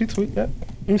yet? Did she tweet yet?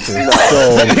 Let me see.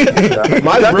 So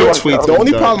my real tweets the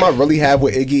only done. problem I really have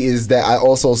with Iggy is that I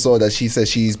also saw that she said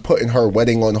she's putting her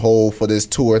wedding on hold for this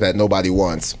tour that nobody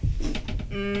wants.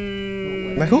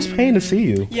 Like, who's paying to see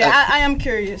you? Yeah, I am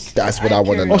curious. That's what am I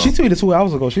wanna curious. know. Oh, she tweeted 2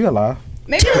 hours ago. She alive.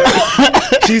 Maybe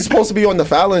She's supposed to be on the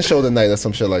Fallon show tonight or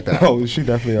some shit like that. Oh, she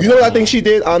definitely. You know what I think she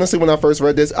did? Honestly, when I first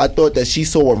read this, I thought that she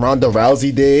saw what Ronda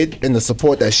Rousey did and the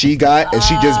support that she got, and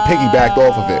she just piggybacked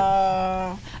off of it.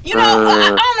 You know, I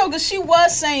don't know, because she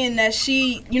was saying that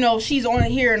she, you know, she's on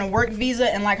here in a work visa,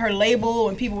 and like her label,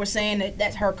 and people were saying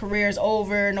that her career is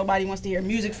over, nobody wants to hear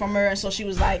music from her, and so she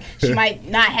was like, she might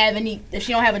not have any, if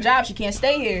she don't have a job, she can't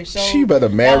stay here. So She better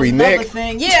that marry was another Nick.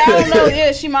 thing. Yeah, I don't know.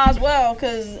 Yeah, she might as well,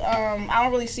 because I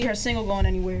don't really see her single going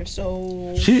anywhere.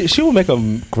 So She will make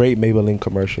a great Maybelline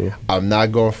commercial. I'm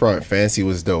not going front. Fancy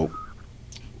was dope.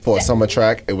 For a summer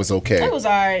track, it was okay. it was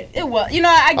alright. It was, you know,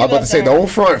 I give I was about up to say, her. don't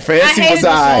front. I Fancy hated was the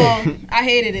alright. song. I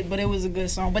hated it, but it was a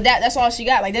good song. But that's all she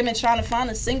got. Like, they've been trying to find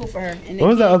a single for her. And What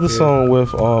was that other song with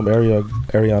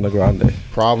Ariana Grande?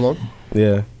 Problem?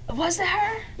 Yeah. Was that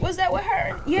her? Was that with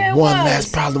her? Yeah, it One was.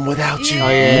 last problem without you.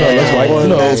 Yeah. You know, that's white. One You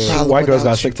know, last problem white girls without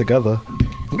got to stick together.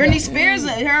 Britney Spears,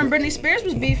 her and Britney Spears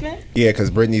was beefing. Yeah, because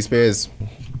Britney Spears.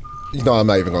 You know, I'm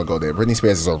not even gonna go there. Britney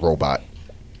Spears is a robot.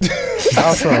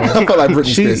 I feel like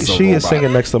Britney Spears is a She robot. is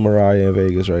singing next to Mariah in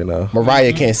Vegas right now.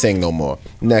 Mariah can't sing no more.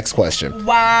 Next question.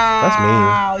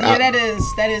 Wow. That's mean. Yeah,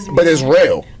 that is. But it's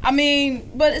real. I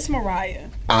mean, but it's Mariah.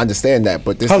 I understand that,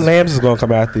 but this Her is, lambs is gonna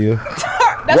come after you.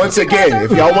 That's once what she calls again, her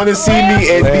if y'all want to see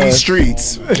me in Lambs. these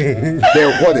streets,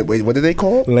 they're what do they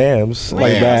call? Lambs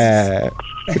like that.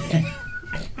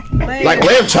 Lamb. Like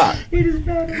lamb chop. I did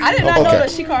not know Okay. that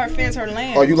she called her fans her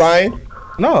lamb. Are you lying?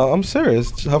 No, I'm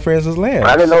serious. Her friends is lambs.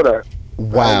 I didn't know that.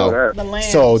 Wow. The lambs.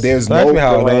 So there's That's no. me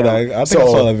how I know that. I think I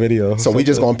saw that video. So we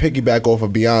just gonna piggyback off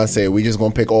of Beyonce. We just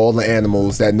gonna pick all the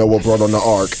animals that Noah brought on the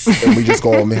ark, and we just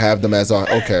gonna have them as our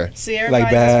okay. See, everybody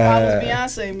like else that. follows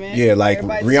Beyonce, man. Yeah, like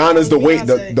Everybody Rihanna's the follows weight,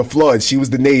 Beyonce. the flood. She was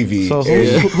the Navy. So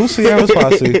And who's Sierra's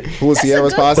posse? who was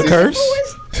Sierra's That's a posse? good-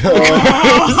 The curse?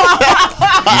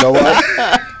 You know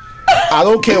what? I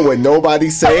don't care what nobody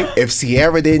say. If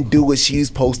Sierra didn't do what she's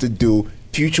supposed to do,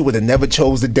 Future would have never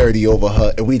chose the dirty over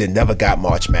her, and we'd have never got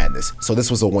March Madness. So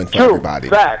this was a win for True. everybody.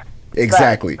 Fact.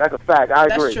 Exactly. Fact. That's a fact. I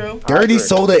That's agree. true. I Dirty agree.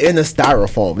 soda in a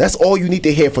styrofoam. That's all you need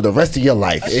to hear for the rest of your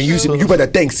life. And you better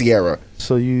thank Sierra.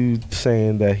 So you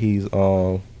saying that he's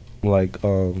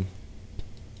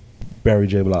Barry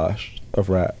J. Blige of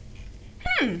rap?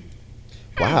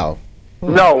 Wow.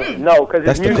 No, because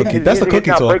That's the cookie- that's the cookie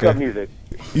not talking. breakup music.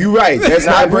 You right. That's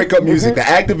not breakup music. The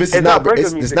activist is not.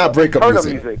 It's not breakup Turn-up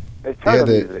music. It's Yeah, turn-up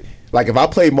music. like if I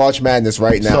play March Madness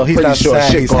right now, So I'm he's pretty not sure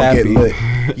sad, shit he's gonna happy. get lit.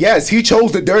 Yes, he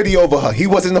chose the dirty over her. He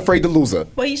wasn't afraid to lose her.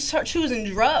 But he's choosing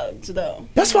drugs though.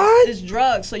 That's fine. It's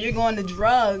drugs, so you're going to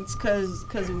drugs because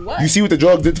of what? You see what the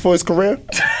drugs did for his career?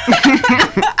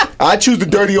 I choose the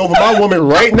dirty over my woman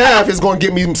right now if it's going to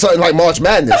get me something like March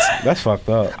Madness. That's fucked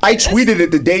up. I tweeted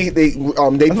it the day they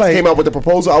like- came out with the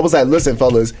proposal. I was like, listen,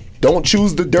 fellas, don't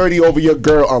choose the dirty over your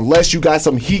girl unless you got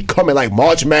some heat coming like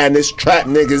March Madness, Trap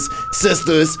Niggas,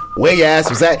 Sisters, Where Your Ass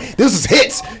Was At. This is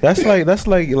hits. That's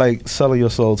like selling your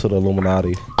soul to the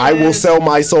Illuminati. I will sell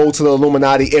my soul to the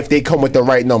Illuminati if they come with the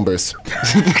right numbers.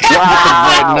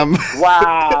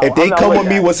 Wow. If they I'm not come with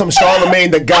me that. with some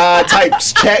Charlemagne the God type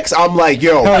checks, I'm like,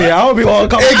 yo. Oh yeah, I would be all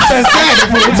coming.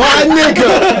 My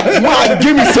nigga,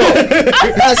 give me some.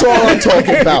 That's all I'm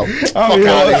talking about. Fuck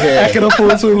out of here. Acting a fool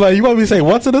too. Like, you want me to say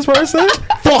what to this person?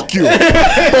 Fuck you.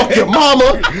 Fuck your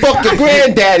mama. Fuck your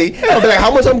granddaddy. I'll be like,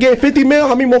 how much I'm getting? 50 mil?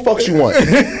 How many more fucks you want?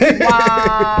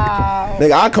 Wow.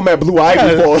 Nigga, I'll come at Blue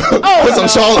Ivy for some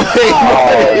Charlemagne.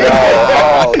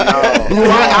 Oh, no.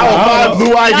 I will find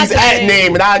Blue Ivy's Not the at same.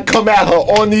 name and I come at her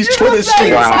on these Twitter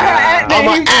streets. Wow.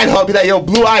 I'm at her, be like, yo,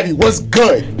 Blue Ivy, what's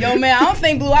good? Yo, man, I don't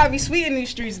think Blue Ivy sweet in these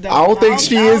streets though. I don't think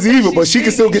she I don't is think either, she's but she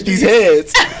can sweet still in get these these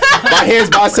heads. My head's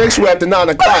bisexual after 9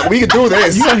 o'clock. We can do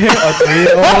this. You gonna hit a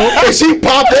 3-year-old? And she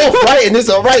pop off right, and it's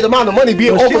the right amount of money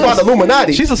being offered by the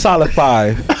Illuminati. She's a solid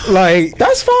 5. Like,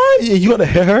 That's fine. you gonna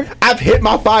hit her? I've hit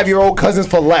my 5-year-old cousins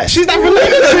for less. She's not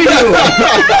related to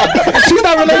you. She's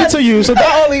not related to you. So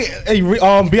not only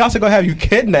Beyonce gonna have you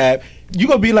kidnapped, you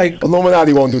gonna be like,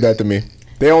 Illuminati won't do that to me.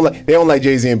 They don't like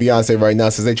Jay-Z and Beyonce right now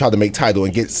since they tried to make Tidal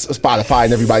and get Spotify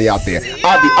and everybody out there.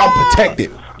 I'm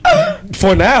protected.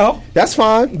 for now, That's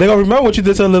fine. they gonna remember what you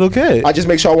did to a little kid. I just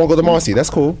make sure I won't go to Marcy. That's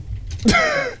cool.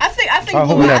 I think I hope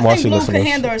Blue, we have I Marcy think Blue can listeners.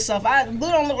 handle herself.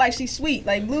 Blue don't look like she's sweet.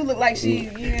 Like Blue look like she.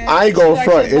 Yeah, I ain't she going like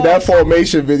front. she In that boss.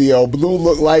 formation video, Blue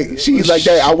looked like she's like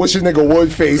that. I wish a nigga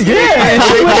would face. Yeah, and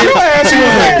she She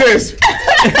was like this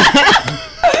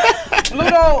Blue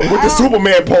don't. with the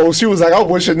Superman pose. She was like, I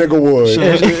wish a nigga would.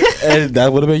 and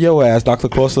that would have been your ass knocked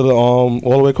across the all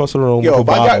the way across the room. Yo, with if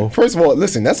a I bottle. got, first of all,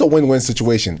 listen, that's a win-win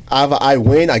situation. Either I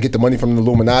win, I get the money from the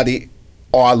Illuminati,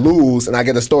 or I lose and I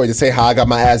get a story to say how I got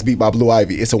my ass beat by Blue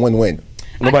Ivy. It's a win-win.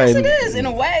 I guess it is in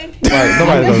a way.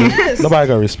 Nobody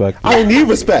gonna respect. I don't need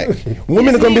respect.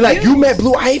 Women are gonna be like, Yes, "You met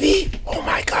Blue Ivy? Oh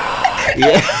my god!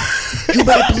 You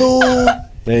met Blue."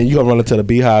 And you gonna run into the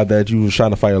beehive that you was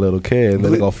trying to fight a little kid, and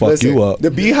then they gonna fuck Listen, you up.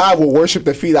 The Beehive will worship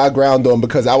the feet I ground on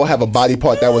because I will have a body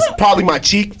part that was probably my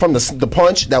cheek from the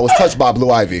punch that was touched by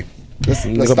Blue Ivy. Let's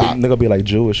They're stop. gonna be like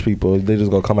Jewish people. They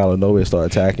just gonna come out of nowhere and start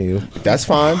attacking you. That's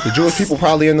fine. The Jewish people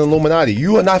probably in the Illuminati.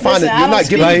 You are not finding. Listen, You're I not don't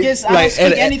speak, getting. against, I like, don't speak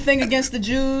and- anything against the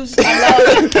Jews.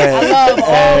 I love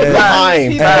all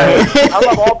Time. people, I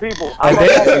love all people. I And love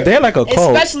all people. they're like a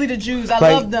cult. especially the Jews. I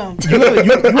Like, love them. you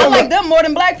I like them more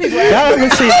than black people. Y'all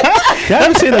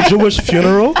ever seen a Jewish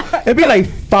funeral? It'd be like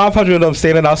 500 of them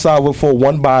standing outside for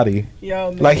one body. Yo,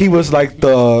 man. Like he was like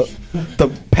the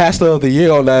pastor of the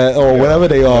year on that or whatever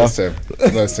they are.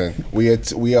 Listen. We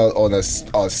are on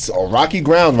a rocky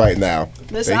ground right now.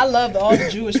 Listen, I love all the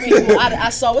Jewish people. I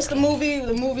saw what's the movie?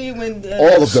 The movie when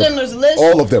All of them. Schindler's List.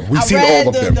 All of them. We've I seen read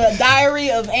all of them. The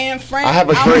Diary of Anne Frank. I have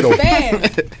a I'm dreidel. fan.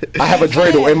 I have a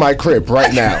dreidel in my crib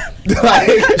right now. Like,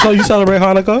 So you celebrate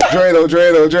Hanukkah? dreidel.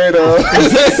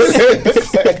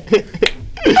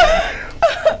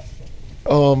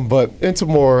 But into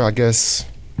more, I guess,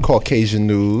 Caucasian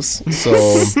news. So,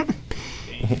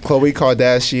 Khloe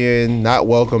Kardashian not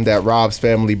welcomed at Rob's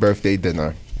family birthday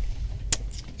dinner.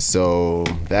 So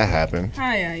that happened.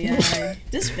 Hi.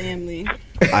 This family.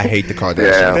 I hate the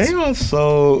Kardashians. They are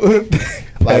so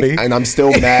Like, petty. and I'm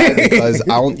still mad because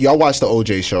y'all watch the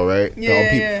OJ show, right?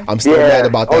 Yeah. I'm still Yeah, mad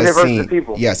about OJ that versus scene. the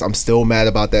People. Yes, I'm still mad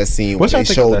about that scene What when y'all they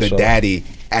think of showed that the show? daddy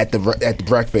at the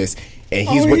breakfast. And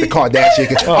he's with the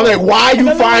Kardashian. I'm like, why are you the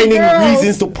little finding girls.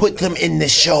 reasons to put them in the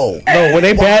show? No, when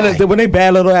they Why?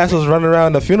 bad little asses running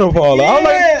around the funeral parlor, I'm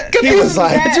like, get He these was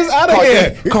like, bitches out of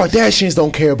here. Kardashians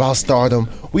don't care about stardom.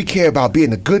 We care about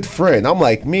being a good friend. I'm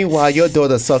like, meanwhile, your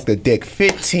daughter sucked a dick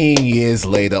 15 years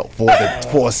later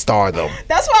for stardom.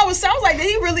 That's why I sounds like did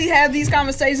he really have these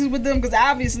conversations with them? Because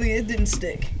obviously it didn't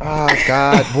stick. Ah,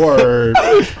 God, word.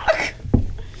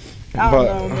 I don't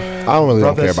know, man. I don't really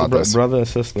don't care about this. Brother and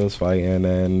sisters fighting,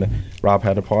 and Rob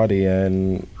had a party,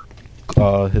 and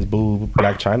his boo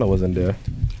Black China was in there.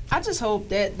 I just hope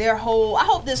that I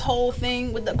hope this whole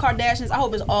thing with the Kardashians, I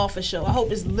hope it's all for show. I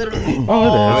hope it's literally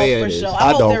all Oh, yeah, for it is. show. I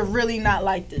I hope don't. they're really not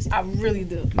like this. I really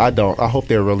do. I don't. I hope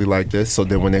they're really like this. So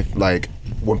then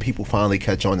when people finally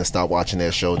catch on and stop watching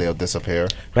their show, they'll disappear.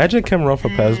 Imagine Kim run for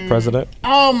president.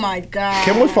 Oh my God.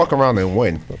 Kim would fuck around and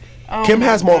win. Kim my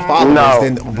has more God. followers No,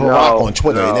 than Barack no, on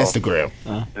Twitter and no. Instagram.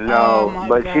 Oh, my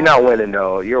but God. she's not winning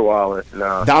though. You're wilding.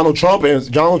 No. Donald Trump in the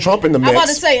mix. I'm about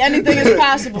to say anything is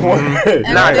possible. Word.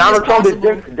 Anything Nah, is Donald Trump is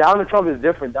possible. different. Donald Trump is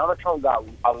different. Donald Trump got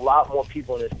a lot more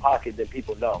people in his pocket than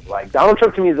people know. Like Donald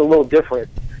Trump to me is a little different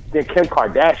than Kim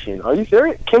Kardashian. Are you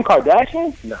serious? Kim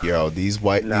Kardashian? No. Yo, these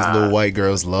Nah. little white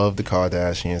girls love the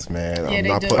Kardashians, man. Yeah, I'm they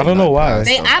not do. putting I don't know that why. past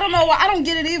them. I don't know why. I don't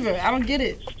get it either. I don't get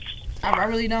it. I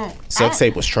really don't. Sex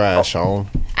tape was trash, Sean.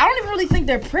 I don't even really think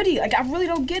they're pretty. Like I really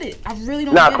don't get it. I really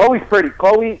don't. Nah, get Chloe's pretty.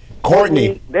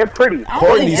 Courtney. They're pretty. I don't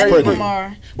Courtney's think any of pretty. them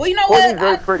are. Well, you know Courtney's what?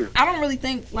 very pretty. I don't really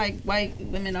think like white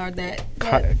women are that.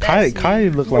 but that's me.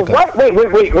 Kylie looked like a. What?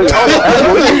 Wait. Hold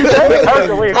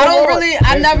on. Wait, I don't hold on.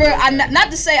 really.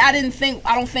 Not to say I didn't think.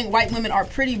 I don't think white women are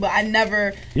pretty, but I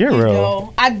never. You're you real.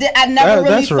 know, I never really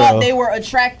That's thought real. they were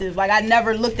attractive. Like I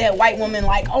never looked at white women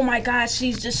like, oh my god,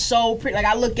 she's just so pretty. Like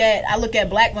I look at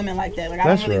black women like that. Like I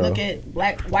That's don't really real. look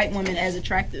at white women as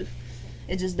attractive.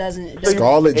 It just doesn't. It So doesn't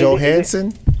Scarlett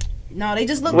Johansson. no, they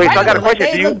just look Wait, so I regular. got a question.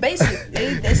 Like, Do they you- look basic.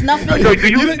 It's nothing. So do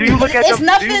you look at It's them?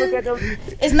 nothing. Do you look at them?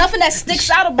 It's nothing that sticks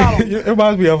out about them. It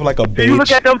reminds me of like a Do you look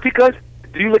beige. at them because?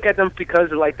 Do you look at them because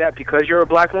like that? Because you're a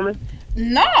black woman?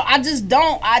 No, I just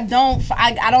don't. I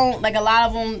don't like a lot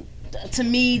of them. To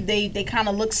me, they kind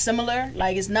of look similar.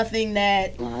 Like it's nothing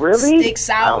that Really? sticks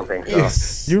out. I don't think so.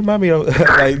 It's- You remind me of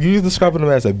like you describing them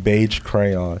as a beige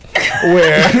crayon,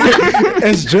 where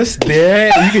it's just there.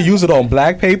 You can use it on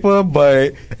black paper,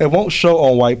 but it won't show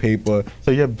on white paper.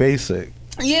 So you're basic.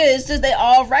 Yeah, it's just they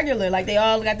all regular. Like they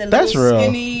all got the That's little real.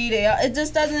 skinny. It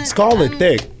just doesn't. Scarlett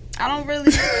thick. I don't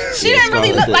really. She didn't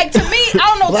really look like to me. I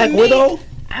don't know. Black to Widow. Me,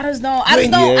 I just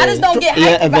don't get hyped.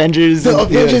 Yeah, about- Avengers. The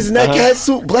Avengers in that cat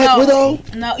suit. Black Widow.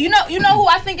 No, you know who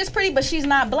I think is pretty, but she's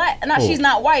not black. She's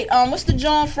not white. What's the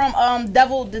John from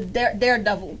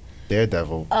Daredevil?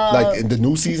 Daredevil. Like in the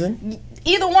new season.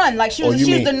 Either one. Like she Oh, was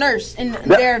you the mean- nurse in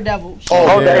Daredevil.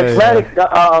 Oh, yeah, the yeah. Atlantic.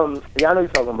 Yeah, I know you're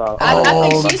talking about. I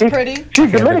think she's pretty. She's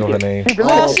Can't think of her Dominican. name. She's Well,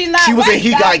 Dominican. she's not. She was in white.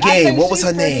 He I Got think Game. What was she's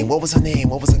her pretty. name? What was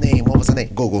her name?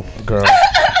 Google. Girl,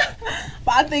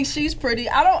 But I think she's pretty.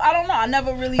 I don't know. I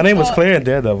never really. her name was thought- Claire in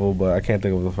Daredevil, but I can't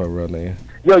think of her real name.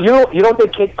 Yo, you don't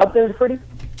think Kate Upton is pretty?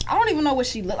 I don't even know what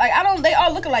she look like. I don't. They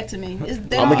all look alike to me. I'm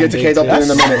gonna get to Kate Upton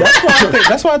in a minute.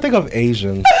 That's why I think of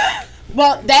Asians.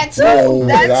 Well, that too. Whoa,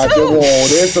 that God, too. whoa,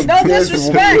 there's some No there's some-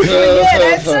 disrespect. But yeah,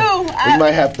 that too. We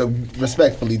might have to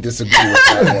respectfully disagree with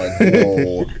that one.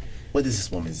 Whoa. What is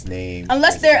this woman's name?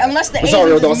 Unless the Rosario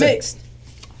Asians is Dawson. mixed.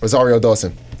 Rosario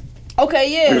Dawson.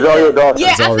 Okay, yeah. Rosario Dawson. Yeah,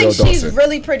 I Rosario think she's Dawson.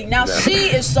 really pretty. Now she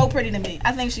is so pretty to me.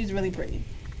 I think she's really pretty.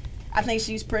 I think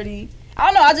she's pretty. I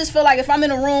don't know. I just feel like if I'm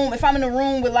in a room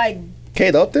with like,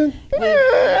 Kate Upton?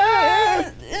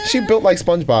 She built like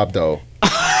SpongeBob though.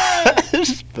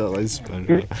 Felt like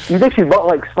SpongeBob. You think she's built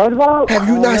like SpongeBob? Have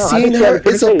you I don't not know. I seen think she has her? pretty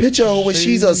It's a face. picture of when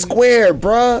she's a square,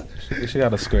 bruh. She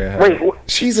got a square head. Wait,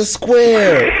 She's a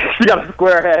square. she got a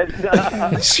square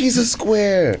head. She's a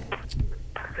square.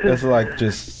 It's like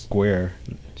just square.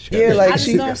 Yeah, I like just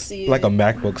she don't see it. Like a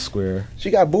MacBook square. she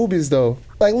got boobies though.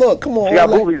 Like look, come on. She got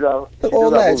like, boobies though. Look She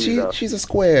all got that. boobies, though. She's a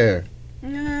square.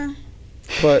 Nah.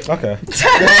 But Okay.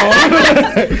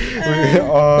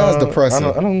 That's depressing.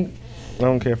 I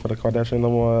don't care for the Kardashian no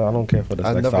more. I don't care for this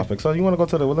I next never- topic. So you want to go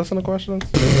to the listener questions?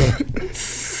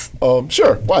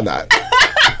 sure, why not?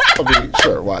 I mean,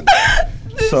 sure, why not?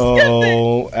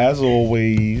 So as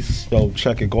always,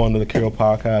 check it. Go on to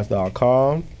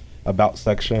thecuropodcast.com about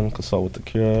section. Consult with the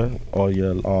Cure. All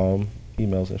your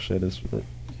emails and shit is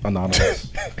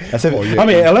anonymous. That's it. Oh, yeah. I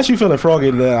mean, unless you feeling froggy,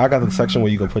 then I got the section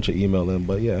where you can put your email in.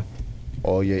 But yeah.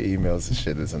 All your emails and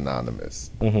shit is anonymous.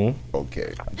 Mm-hmm.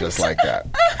 Okay, just like that.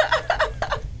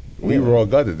 We raw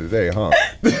gutted today, huh?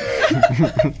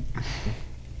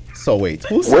 So wait,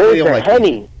 who's Where's saying the like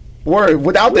Henny? word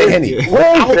without the henny? Where's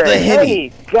Without the the henny.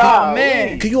 Henny? God, Oh,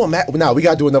 man. Can you imagine? Now we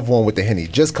gotta do another one with the henny,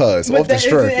 just cause off the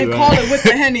strength. And call it with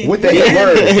the henny. With the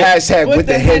word hashtag with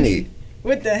the henny.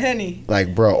 With the henny.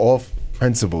 Like, bro, off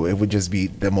principle, it would just be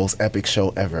the most epic show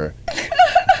ever.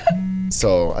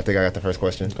 So I think I got the first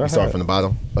question. We start ahead. from the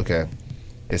bottom. Okay.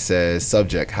 It says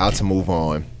subject: how to move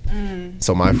on.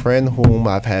 So my friend, whom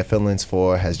I've had feelings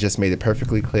for, has just made it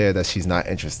perfectly clear that she's not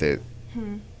interested.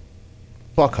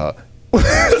 Fuck her.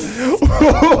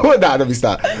 Nah, let me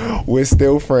stop. We're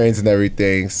still friends and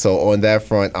everything, so on that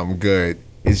front, I'm good.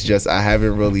 It's just I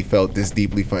haven't really felt this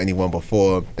deeply for anyone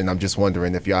before, and I'm just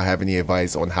wondering if y'all have any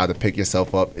advice on how to pick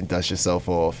yourself up and dust yourself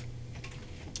off.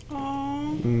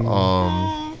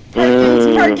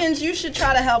 Perkins, you should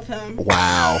try to help him.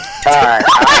 Wow. All right.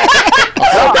 I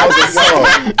thought that was a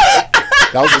song.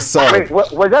 That was a sub. Wait,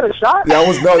 was that a shot? That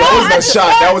wasn't a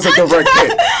shot. That was a direct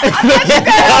hit.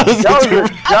 That was a I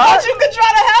shot? thought you could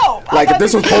try to help. Like if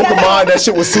this was Pokemon, that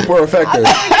shit was super effective.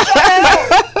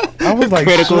 I was like,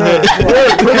 Critical shit.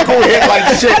 Yeah, critical hit like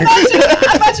shit.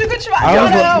 I thought you could try to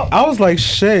help. I was like,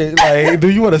 shit. Like, do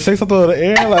you want to say something on the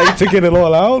air, like to get it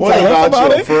all out? What Tell us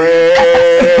about your it?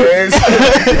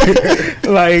 friends?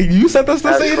 Like, you sent us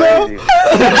this That's email. crazy.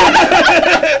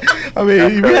 I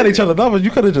mean, we had each other numbers.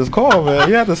 You could have just called, man.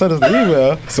 You had to send us the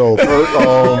email. So,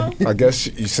 I guess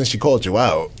since she called you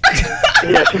out,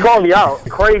 Yeah, she called me out.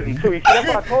 Crazy, too. That's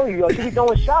what I told you, yo. She be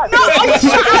throwing shots. No, I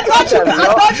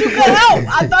thought you could help.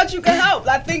 I thought you could help.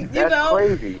 I think, you That's know,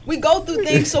 crazy. we go through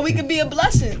things so we can be a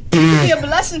blessing. You can be a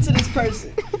blessing to this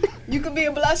person. You could be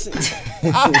a blessing. So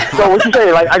what you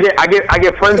saying? Like I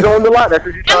get friend zoned a lot. That's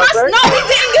what you trying to say? No, he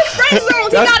didn't get friend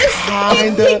zoned. He got his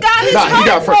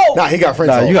heart broke. he got friend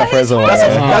Nah, zone. you got friends on.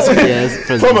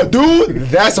 From a dude,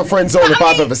 that's a friend zone if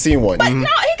I've ever seen one. But no, he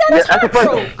got his that's a heart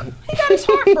friend broke. He got his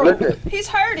heart broke. Listen. He's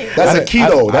hurting. That's a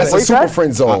keto. That's a What's super that?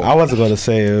 friend zone. I wasn't gonna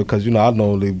say it because I'd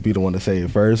normally be the one to say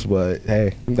it first, but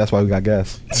hey, that's why we got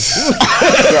guests.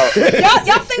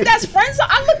 Y'all think that's friend zone?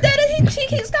 I looked at it.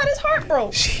 He's got his heart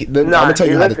broke. I'm gonna tell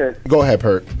you how to. listen. Go ahead,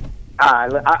 Perk.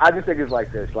 I just think it's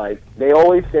like this. Like they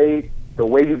always say, the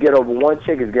way you get over one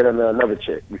chick is get under another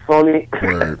chick. You feel me?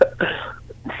 Word.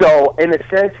 So in a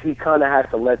sense, he kind of has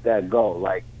to let that go.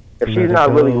 Like if she's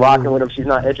not really rocking with him, she's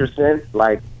not interested.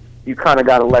 Like you kind of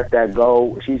got to let that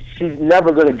go. She's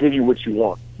never gonna give you what you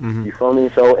want. You feel me?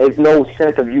 So it's no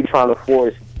sense of you trying to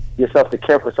force yourself to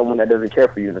care for someone that doesn't care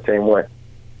for you in the same way.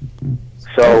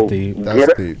 So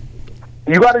That's deep.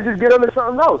 you got to just get under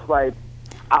something else. Like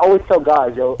I always tell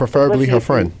guys, yo, Preferably her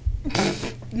friend.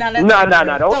 No. No.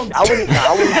 I wouldn't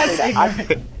say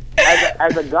that.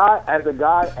 As a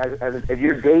guy, if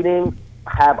you're dating,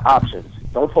 have options.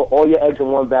 Don't put all your eggs in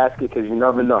one basket because you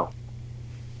never know.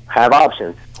 Have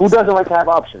options. Who doesn't like to have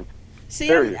options?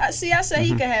 I said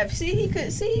he could have. He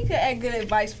could add good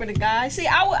advice for the guy.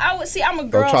 I would. I'm a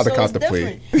girl, try to so it's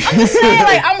contemplate. different. I'm just saying,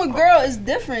 like, I'm a girl. It's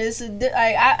different.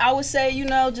 I would say,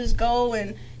 just go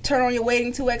and turn on your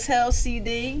Waiting to Exhale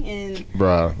CD and.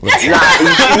 Bruh. You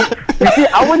see,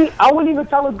 I wouldn't even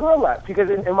tell a girl that because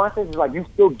in my sense, it's like you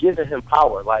still giving him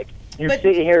power. Like you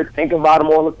sitting here thinking about him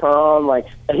all the time, like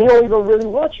and he don't even really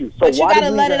want you. So But you why gotta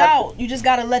do let it out. You just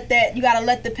gotta let that. You gotta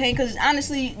let the pain. Because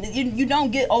honestly, you don't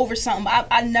get over something.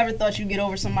 I never thought you get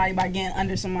over somebody by getting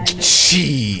under somebody.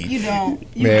 She. You don't.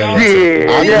 You Man, don't.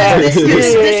 listen. You're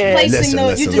displacing Listen,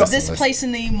 you're just listen.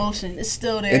 displacing the emotion. It's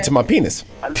still there. Into my penis.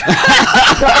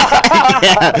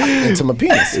 Into my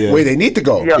penis. Yeah. Where they need to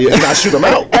go. Yeah. And I shoot them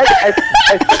out.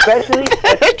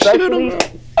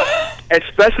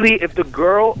 Especially if the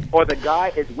girl or the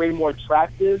guy is way more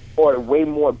attractive or way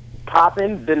more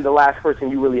popping than the last person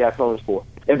you really have feelings for.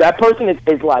 If that person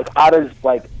is like out of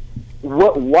like,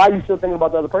 why are you still thinking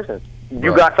about the other person?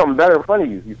 You Right. got something better in front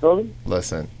of you. You feel me?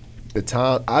 Listen, the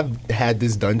time I've had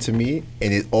this done to me,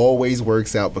 and it always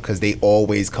works out because they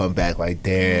always come back like,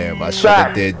 damn, I should have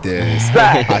Fact. did this.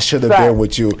 Fact. I should have Fact. been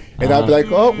with you. And I'd be like,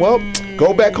 oh, well,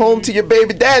 go back home to your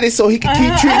baby daddy so he can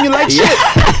keep treating you like shit.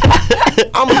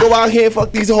 I'm going to go out here and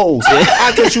fuck these hoes.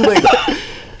 I'll catch you later.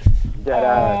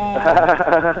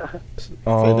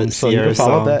 So you can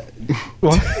follow that.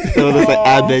 What? So it was like,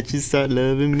 I bet you start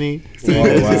loving me. So Oh, I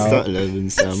bet you wow. start loving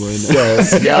someone.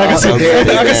 Yes. Yeah, I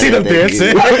can see them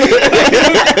dancing.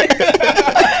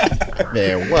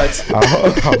 Man, what? I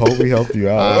hope we helped you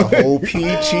I out. hope he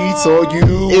cheats on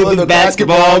you. It with was a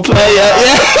basketball player.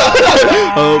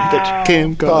 Hope that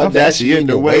Kim Kardashian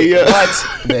the way up. What?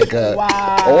 Nigga.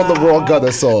 Wow. All the Raw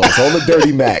Gutter songs. All the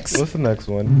Dirty Max. What's the next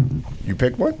one? You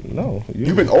pick one? No,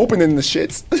 You've been opening the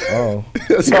shits. Oh,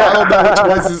 So I don't know which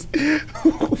ones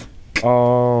is.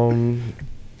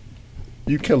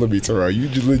 You killing me, Terrell. You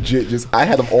just legit just. I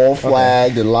had them all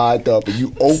flagged and lined up, and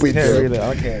you opened can't read them. it.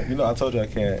 I can't. I told you I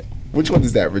can't. Which one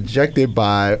is that? Rejected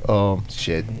by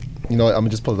shit. You know what? I'm gonna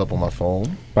just pull it up on my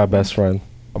phone. My best friend.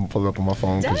 I'm gonna pull it up on my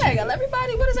phone. 'cause Dang,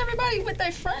 everybody. What is everybody with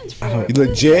their friends for? What is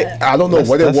legit, that? I don't know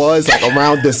what it That's- was. Like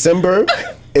around December,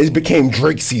 it became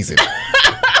Drake season.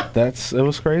 It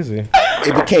was crazy.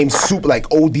 It became super like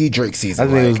OD Drake season.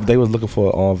 I think like, they was looking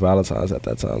for on Valentine's at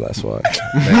that time. That's why.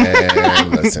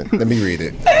 man, listen, let me read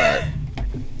it. All right.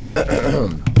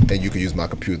 And you can use my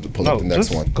computer to pull up the next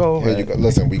just one. go Here you ahead. go.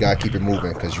 Listen, we gotta keep it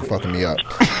moving because you fucking me up.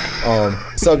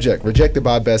 Subject: rejected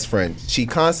by best friend. She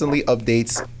constantly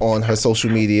updates on her social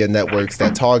media networks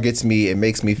that targets me and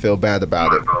makes me feel bad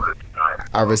about it.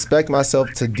 I respect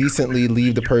myself to decently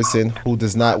leave the person who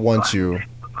does not want you.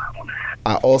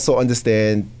 I also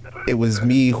understand it was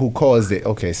me who caused it.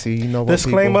 Okay, see, you know what?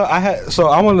 Disclaimer: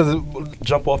 I wanted to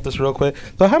jump off this real quick.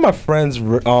 So I had my friends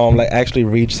like actually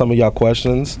read some of y'all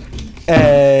questions,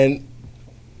 and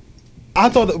I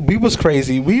thought that we was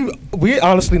crazy. We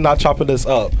honestly not chopping this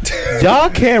up. Y'all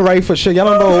can't write for shit. Y'all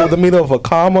don't know the meaning of a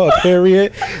comma, a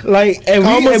period. Like, and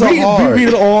we read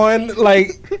it on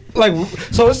like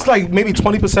so it's like maybe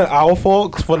 20% our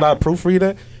fault for not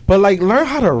proofreading. But like, learn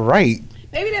how to write.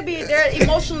 Maybe they're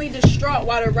emotionally distraught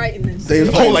while they're writing this.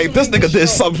 Like this nigga did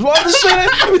something. What the shit?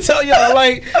 Let me tell y'all,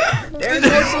 like they're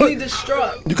emotionally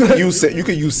distraught. You could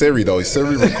use Siri though.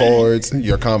 Siri records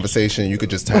your conversation. You could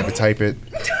just type it.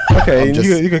 Okay,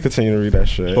 you can continue to read that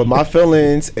shit. But my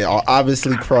feelings are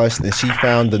obviously crushed, and she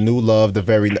found a new love the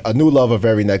very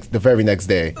next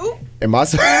day. Ooh. Am I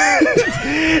supposed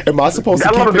to?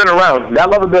 That love has been around. That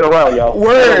love has been around, y'all.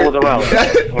 Word.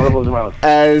 That love was around.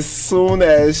 As soon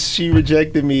as she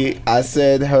rejected me, I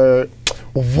said her,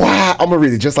 wow, I'm gonna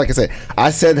read it just like I said.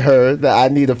 I said her that I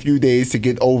need a few days to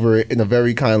get over it in a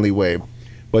very kindly way.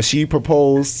 But she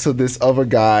proposed to this other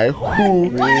guy who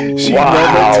she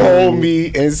never told me,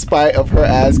 in spite of her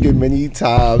asking many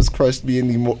times, crushed me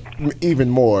even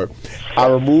more. I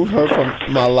removed her from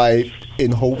my life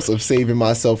in hopes of saving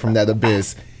myself from that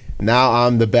abyss. Now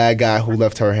I'm the bad guy who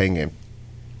left her hanging.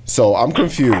 So I'm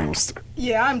confused.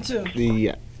 Yeah, I'm too.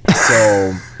 Yeah.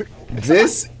 So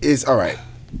this is all right.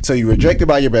 So you were rejected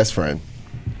by your best friend.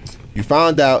 You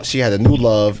found out she had a new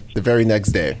love the very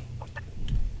next day.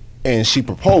 And she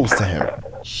proposed to him.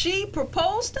 She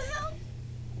proposed to him?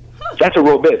 That's a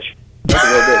real bitch.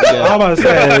 I'm about to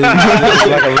say,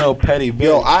 like a little petty bitch.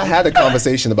 Yo, I had a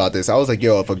conversation about this. I was like,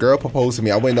 yo, if a girl proposed to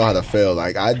me, I wouldn't know how to feel.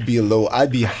 Like, I'd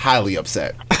be highly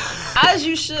upset. As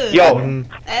you should. Yo.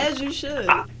 As you should.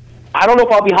 I don't know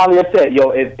if I'll be highly upset.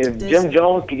 Yo, if Jim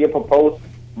Jones could get proposed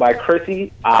by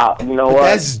Chrissy, you know what?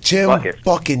 That's Jim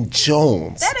fucking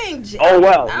Jones. That ain't Jim. Oh,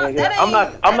 well.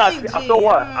 I'm not. So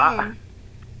what?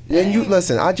 And you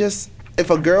listen, if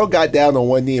a girl got down on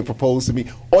one knee and proposed to me,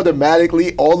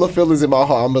 automatically all the feelings in my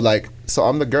heart, I'm like, so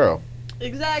I'm the girl.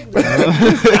 Exactly. No.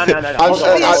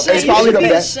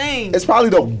 It's probably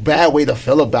the bad way to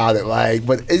feel about it, like,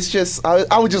 but it's just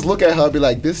I would just look at her and be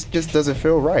like, this just doesn't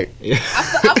feel right.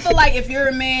 I feel like if you're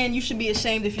a man, you should be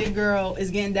ashamed if your girl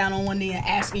is getting down on one knee and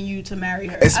asking you to marry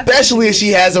her. Especially if she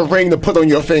has a ring to put on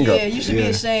your finger. Yeah, you should be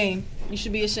ashamed. You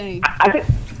should be ashamed.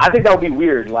 I think that would be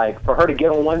weird. Like, for her to get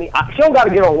on one knee, she don't got to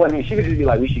get on one knee. She could just be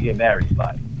like, we should get married.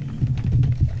 Like,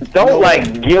 don't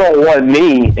get on one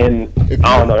knee and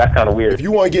I don't know. That's kind of weird. If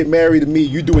you want to get married to me,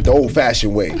 you do it the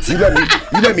old-fashioned way. You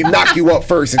let me knock you up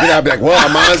first, and then I'll be like, well, I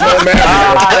might as well marry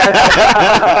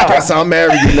you. Guess I'll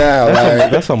marry you now.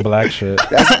 Like, that's some black shit.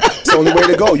 That's the only way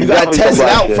to go. You gotta test it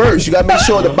out first. You gotta make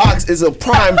sure the box is of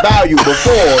prime value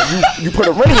before you put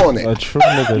a ring on it. A true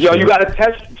nigga. Yo, you gotta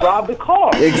test drive the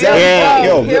car. Exactly. Yeah.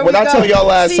 Yo, what I tell y'all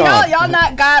last time. Y'all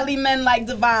not godly men like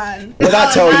Devon. What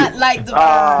I tell you? Like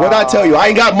Devon. What I tell you? I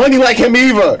ain't got money like him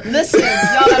either. Listen,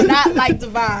 y'all are not like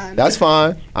Devon. That's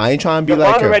fine. I ain't trying to be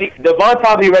like him. Devon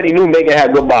probably already knew Megan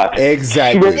had good box.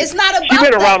 Exactly. It's not about that. She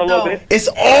been around that, a little bit. It's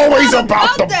always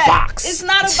about the box. It's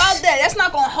not about that. That's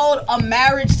not gonna hold a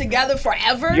marriage together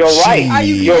forever. You're right. Are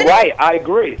you You're right. I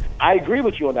agree. I agree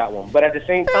with you on that one. But at the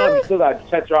same time, you still got to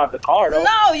test drive the car, though.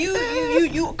 No,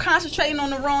 you concentrating on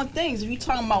the wrong things. If you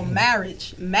talking about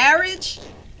marriage,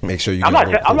 make sure you. I'm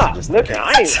not. Listen,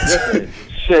 I ain't.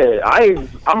 Shit,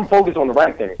 I'm focused on the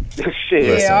right thing.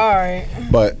 Shit. Yeah, all right.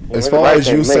 But as far as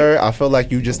you, sir, I feel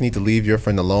like you just need to leave your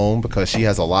friend alone because she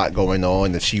has a lot going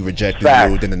on. If she rejected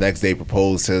you, then the next day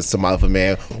proposed to some other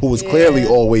man who was clearly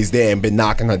always there and been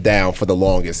knocking her down for the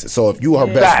longest. So if you her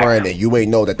best friend and you ain't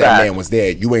know that man was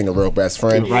there, you ain't a real best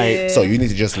friend. Right. So you need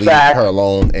to just leave her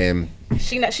alone and.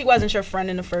 She wasn't your friend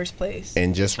in the first place.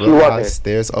 And just realize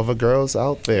there's other girls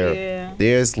out there. Yeah.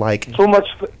 There's like too much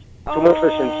fish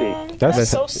in sea. That's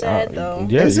so sad though.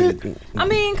 Yeah, is it? I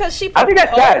mean, because she. I think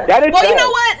that's sad. That is well, sad. you know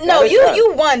what? No,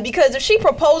 you won because if she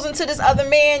proposing to this other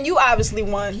man, you obviously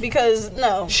won because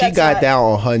she got down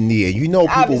on her knee. And you know,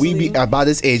 people obviously. We be about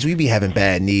this age, we be having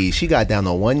bad knees. She got down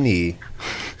on one knee.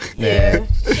 Yeah,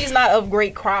 she's not of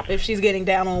great crop if she's getting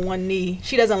down on one knee.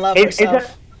 She doesn't love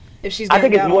herself. If she's I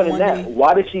think it's more than that.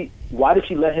 Why did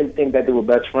she let him think that they were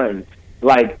best friends?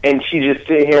 Like, and she just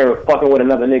sit here fucking with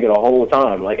another nigga the whole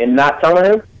time, like, and not telling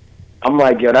him. I'm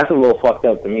like, yo, that's a little fucked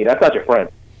up to me. That's not your friend.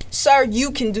 Sir, you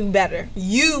can do better.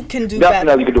 You can do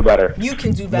Definitely can do better. You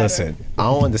can do better. Listen, I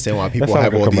don't understand why people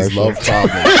have all these love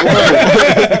problems.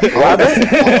 I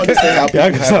don't understand how people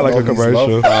have all these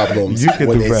love problems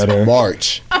when it's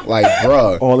March. Like,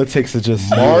 bruh. All it takes is just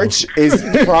March is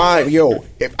prime. Yo,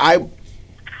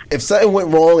 if something went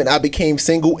wrong and I became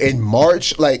single in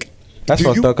March, like That's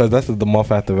fucked up because that's the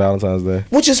month after Valentine's Day.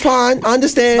 which is fine. I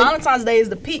understand. Valentine's Day is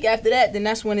the peak. After that, then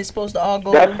that's when it's supposed to all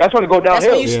go. That's when it go downhill. That's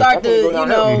when you start That's when it to, go you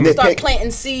downhill. know, start Nitpick.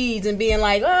 planting seeds and being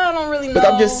like, oh, I don't really know. But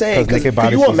I'm just saying, 'Cause naked can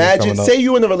body you season's imagine? coming up. Say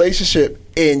you in a relationship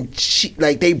and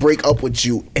like they break up with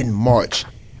you in March,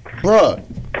 bruh.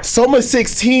 Summer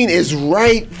 16 is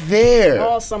right there.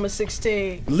 All summer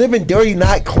 16. Living dirty,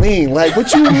 not clean. Like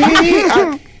what you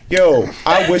mean?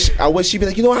 I wish she'd be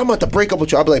like, you know what? I'm about to break up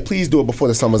with you. I'd be like, please do it before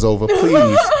the summer's over,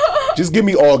 please. Just give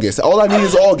me August. All I need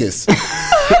is August.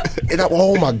 And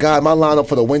oh my God, my lineup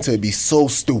for the winter would be so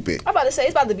stupid. I'm about to say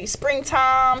it's about to be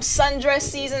springtime, sundress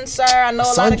season, sir. I know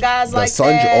a lot of guys like sun,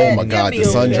 that. oh my You'll God, be the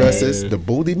okay. sundresses, the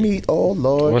booty meat. Oh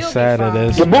Lord, What's be sad fine. it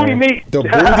is. The booty meat. the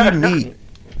booty meat.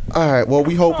 All right, well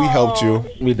we hope we helped you.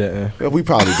 We didn't. Yeah, we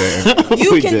probably didn't.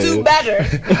 You We can did. do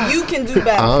better. You can do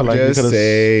better. I'm like we just could've-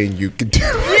 saying you could do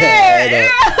Yeah.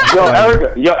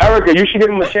 Yo, Erica, you should give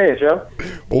him a chance, yo.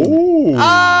 Ooh,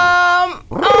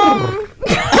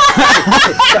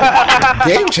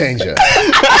 game changer.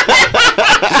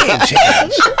 Game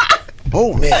change.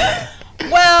 Oh man.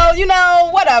 Well, you know,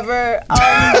 whatever. So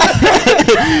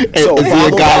Is he a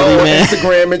follow godly our man?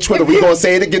 Instagram and Twitter. We're gonna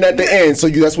say it again at the end. So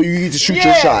that's where you need to shoot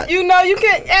your shot. You know, you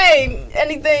can. Hey,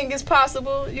 anything is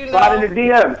possible. You know. Slide in the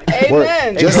DM.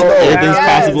 Amen. Just Go know, Everything's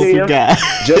Yes. possible for God.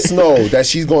 just know that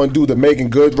she's gonna do the Megan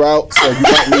Good route. So you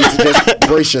might need to just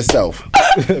brace yourself.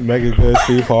 Megan Good,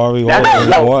 Steve Harvey, all That's in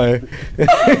low. one.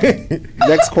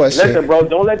 Next question. Listen, bro,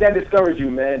 don't let that discourage you,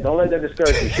 man. Don't let that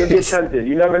discourage you. She'll get tempted.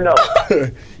 You never know.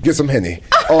 Get some Henny.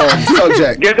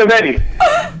 Subject. Get the ready.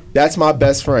 That's my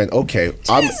best friend. Okay,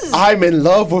 I'm in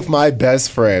love with my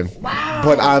best friend. Wow.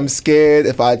 But I'm scared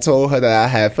if I told her that I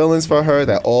had feelings for her,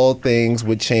 that all things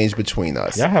would change between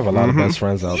us. Y'all have a lot of best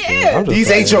friends out there. Yeah. I'm just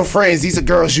These ain't saying. your friends. These are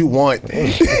girls you want.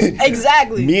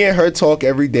 Exactly. Me and her talk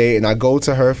every day, and I go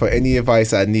to her for any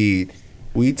advice I need.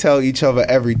 We tell each other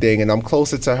everything, and I'm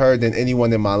closer to her than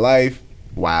anyone in my life.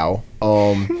 Wow.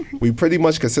 We pretty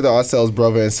much consider ourselves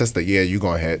brother and sister. Yeah, you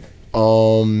go ahead.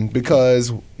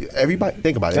 Because everybody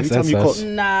think about it. That's Every time you call, incest.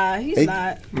 Nah, he's It-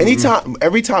 not.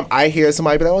 every time I hear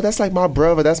somebody be like, "Oh, that's like my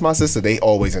brother, that's my sister," they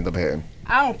always end up hitting.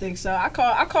 I don't think so. I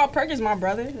call Perkins my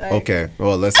brother. Like, Okay,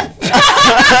 well, listen.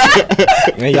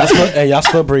 And y'all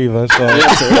still breathing, so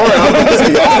Y'all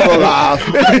still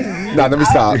alive. Nah, let me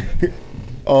stop.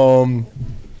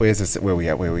 Where's this? Where we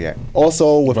at?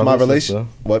 Also, with Brother my and relation, sister.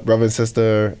 what brother and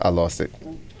sister? I lost it.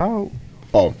 how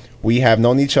Oh, we have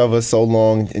known each other so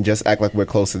long and just act like we're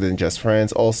closer than just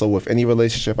friends. Also, with any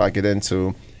relationship I get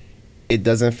into, it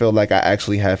doesn't feel like I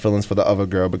actually have feelings for the other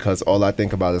girl because all I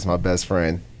think about is my best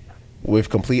friend. With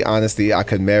complete honesty, I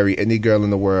could marry any girl in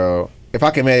the world. If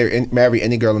I could marry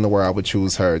any girl in the world, I would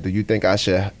choose her. Do you think I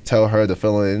should tell her the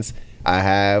feelings I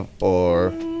have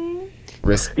or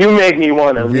risk? You make me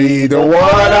want to Read the one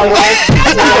I want.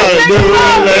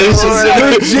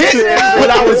 Legit.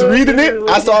 When I was reading it,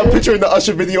 I started picturing the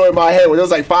Usher video in my head where there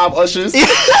was like 5 Ushers. Yo,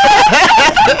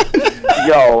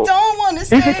 Don't want to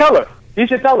say. he should tell her. He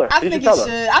should tell her. I He think should he tell her.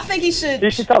 should. I think he should. He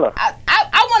should tell her.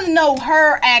 I want to know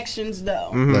her actions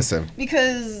though, Listen,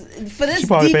 because for this she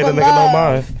probably paid deeper a nigga no love,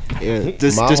 mind. Yeah,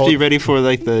 just My be whole- ready for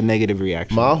like the negative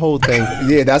reaction. my whole thing.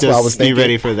 Yeah, that's just what I was thinking. be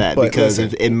ready for that But because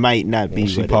listen, it might not be.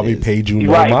 She what probably it is. paid you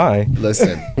no Right. mind.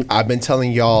 listen, I've been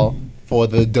telling y'all for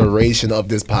the duration of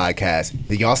this podcast.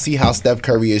 Do y'all see how Steph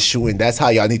Curry is shooting? That's how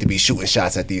y'all need to be shooting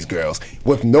shots at these girls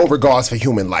with no regards for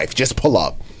human life. Just pull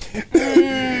up.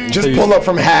 Just pull up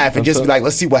from half and just be like,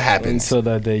 let's see what happens. Until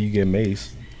that day you get maced.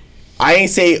 I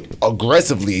ain't say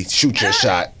aggressively shoot your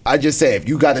shot. I just say if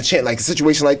you got a chance, like a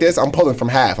situation like this, I'm pulling from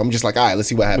half. I'm just like, all right, let's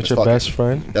see what happens. With your Fuck best it.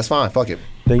 friend, That's fine. Fuck it.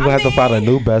 then you I have to find a mean-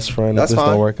 new best friend if That's this fine.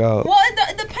 don't work out. Well,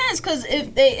 it depends, because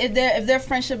if their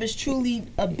friendship is truly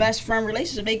a best friend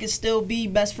relationship, they could still be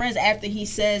best friends after he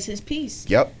says his piece.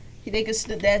 Yep. They could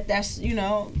that's you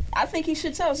know. I think he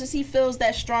should tell since he feels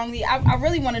that strongly. I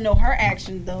really want to know her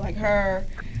actions though, like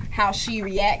how she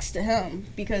reacts to him,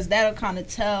 because that'll kind of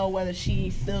tell whether she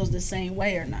feels the same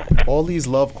way or not. All these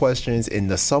love questions and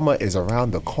the summer is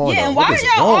around the corner. Yeah, and What why is are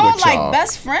y'all wrong all with like y'all?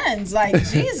 best friends? Like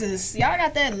Jesus, y'all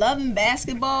got that loving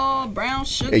basketball, brown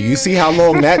sugar. Hey, you see how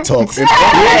long that took? In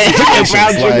Brown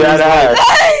sugar. like, That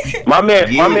ass. My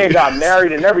man got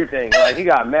married and everything. Like he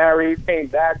got married, came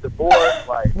back, divorced.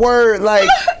 Like word, like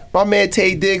my man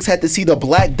Tay Diggs had to see the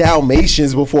Black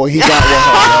Dalmatians before he got with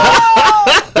her.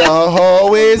 Yo. The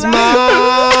hoe is mine.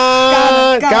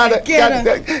 Gotta get her.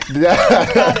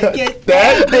 Gotta get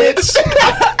that bitch.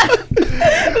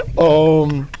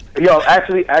 yo,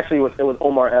 actually, it was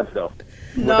Omar Epps though.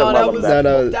 No, that was No,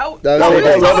 that that was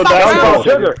was Brown brown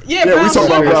sugar. Yeah, Yeah, we brown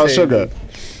talking about sugar. brown sugar.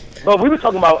 But we were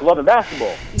talking about Love and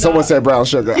Basketball. Someone said brown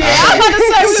sugar. Yeah, I was about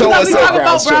to say we Someone was said talking brown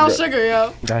about brown sugar. sugar,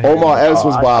 yo. Omar Epps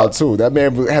was wild too. That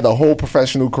man had a whole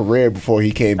professional career before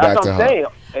he came That's back what to I'm her. saying.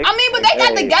 I mean, but they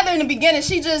got together in the beginning.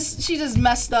 She just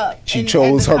messed up. She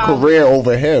chose her career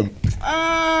over him.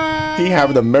 He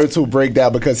having a mental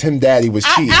breakdown because him daddy was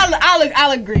cheating.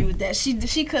 I'll agree with that.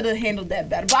 She could have handled that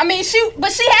better. But I mean, she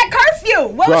had curfew.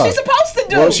 What was she supposed to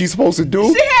do? What was she supposed to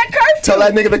do? She had curfew. Tell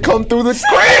that nigga to come through the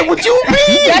crib. What you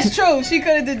mean? That's true. She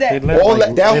could have did that. They All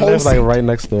live, that they whole live like scene- right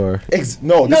next door. No, this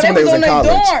No, when they they was was in on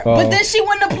college. their dorm. But then she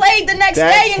wouldn't have played the next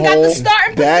day and got the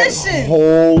starting position. That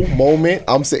whole moment,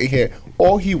 I'm sitting here.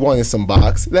 All he wanted some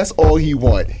box. That's all he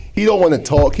want. He don't want to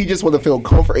talk. He just want to feel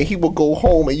comfort, and he will go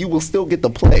home, and you will still get to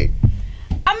play.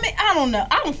 I mean, I don't know.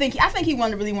 I think he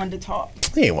really wanted to talk.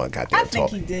 He ain't want goddamn I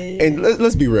think talk. he did. And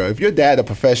let's be real. If your dad a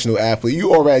professional athlete,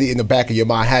 you already in the back of your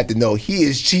mind had to know he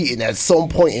is cheating at some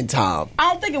point in time.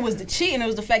 I don't think it was the cheating. It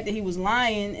was the fact that he was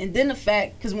lying, and then the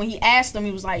fact because when he asked him,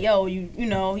 he was like, "Yo, you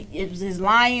know, it was his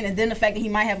lying," and then the fact that he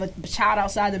might have a child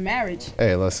outside the marriage.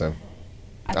 Hey, listen.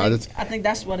 I think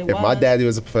that's what it was. If my daddy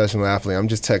was a professional athlete, I'm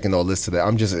just taking all this to that.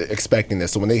 I'm just expecting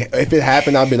this. So if it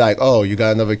happened, I'd be like, "Oh, you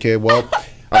got another kid? Well,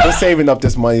 I've been saving up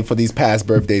this money for these past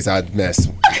birthdays I'd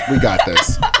missed. We got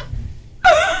this."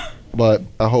 But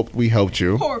I hope we helped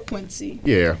you. Poor Quincy.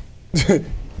 Yeah.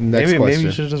 Next Maybe question.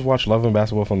 you should just watch Love and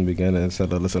Basketball from the beginning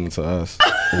instead of listening to us.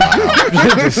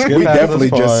 We definitely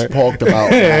just talked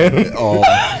about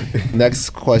that.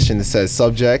 Next question, it says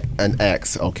subject an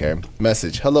ex. Okay.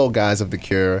 Message. Hello, guys of The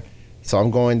Cure. So I'm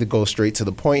going to go straight to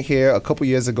the point here. A couple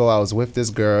years ago, I was with this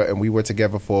girl, and we were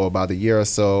together for about a year or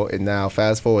so. And now,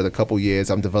 fast forward a couple years,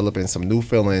 I'm developing some new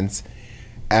feelings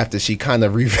after she kind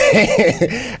of revamped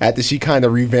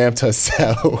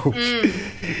herself.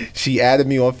 She added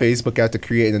me on Facebook after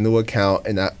creating a new account,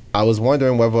 and I was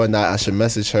wondering whether or not I should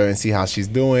message her and see how she's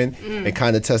doing and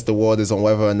kind of test the waters on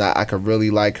whether or not I could really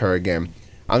like her again.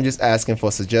 I'm just asking for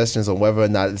suggestions on whether or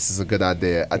not this is a good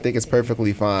idea. I think it's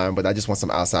perfectly fine, but I just want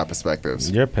some outside perspectives.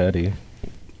 You're petty.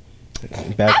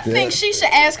 I think she should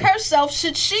ask herself,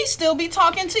 should she still be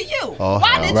talking to you? Oh,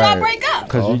 Why did y'all break up?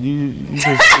 Because you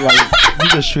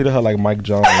just treated her like Mike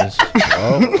Jones.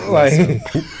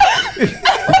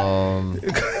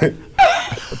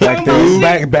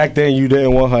 Back then you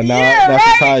didn't want her. Now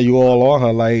that's the time you all on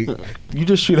her. Like you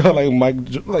just treat her like Mike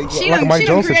Jones She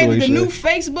situation. created the new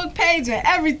Facebook page and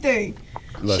everything.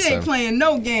 She Listen. ain't playing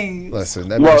no games. Listen,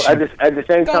 that Well, makes you- at the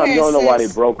same Go time, ahead, you don't know why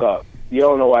sis. they broke up. You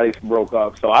don't know why they broke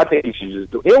up. So I think you should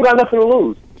just do. He don't got nothing to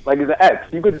lose. Like he's an ex.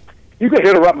 You could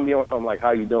hit her up and be on something like,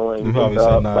 "How you doing?" You probably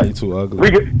said, "Nah, you too ugly." We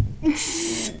could,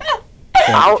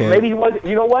 maybe he wasn't.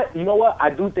 You know what? I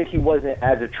do think he wasn't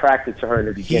as attracted to her in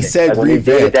the beginning. he said Like, when they did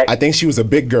revamp. that- I think she was a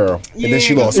big girl, and then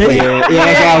she lost Yeah, weight that's what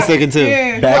I was thinking too.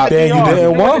 Yeah. Back then you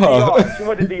didn't want her. She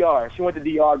went to DR. She went to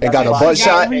DR. and got a a butt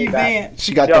shot. revamped.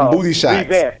 She got them booty shots.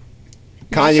 Revamp.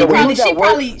 Kanye So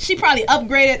West. we- She probably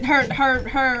upgraded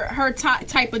her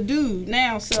type of dude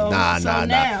now. So Nah.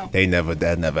 now That never she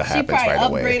happens probably right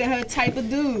away. upgraded her type of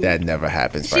dude. That never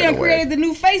happens She right done away. created the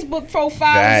new Facebook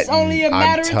profile. It's only a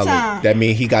matter of time. That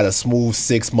means he got a smooth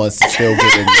 6 months to still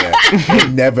get in there.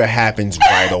 It never happens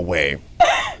right away.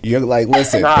 You're like,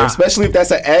 listen, Nah. especially if that's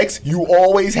an ex, you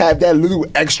always have that little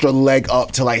extra leg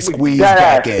up to like squeeze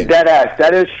back in.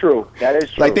 That is true. That is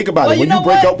true. Like, think about Well, it. When you you know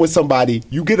break what? up with somebody,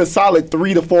 you get a solid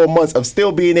 3 to 4 months of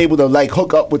still being able to like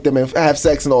hook up with them and have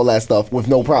sex and all that stuff with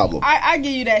no problem. I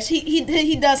give you that.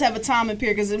 He does have a timing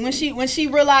period because when she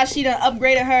realized she done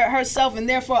upgraded herself and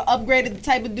therefore upgraded the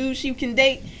type of dude she can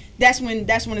date, that's when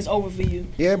it's over for you.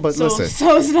 Yeah, but listen.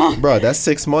 So it's not. Bro, that's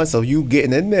 6 months of you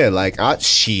getting in there like,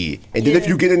 shit. And then if Yeah.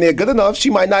 you get in there good enough,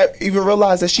 she might not even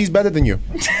realize that she's better than you.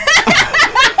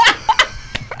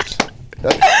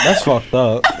 That's fucked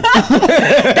up.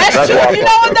 That's true. wild. You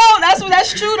know what though?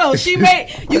 That's true though. You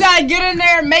gotta get in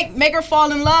there and make her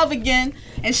fall in love again,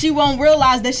 and she won't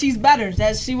realize that she's better.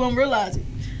 That she won't realize it.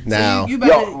 Now, So you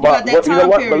got that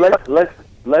time period. But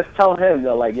let's tell him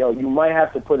that, like, yo, you might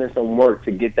have to put in some work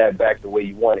to get that back the way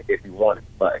you want it if you want it.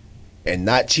 Like, and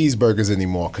not cheeseburgers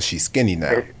anymore because she's skinny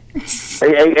now.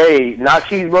 hey, not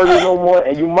cheeseburgers no more.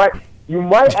 And you might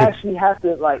actually have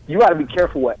to, like, you got to be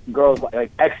careful with girls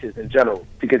like exes in general,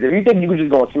 because if you think you can just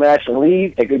go and smash and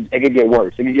leave, it could get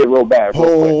worse. It could get real bad. Real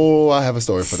quick. Oh, I have a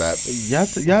story for that. Y'all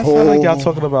sound like y'all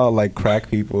talking about like crack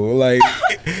people. Like,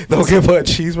 don't give her a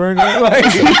cheeseburger. Like,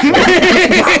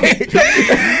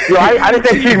 Yo, I didn't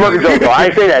say cheeseburger joke, though. I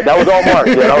didn't say that. That was all Mark.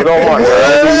 Yeah, that was all Mark.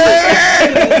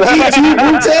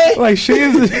 like she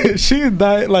is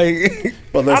not like.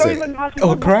 But I don't listen, even know how she Oh,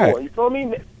 was crack. before. You feel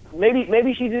me?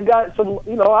 maybe she just got some,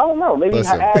 I don't know. Maybe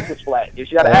Listen. her ass is flat. If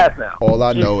she got an ass now. All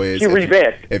I know is she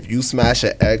revamped. if you smash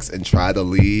an ex and try to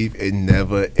leave, it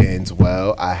never ends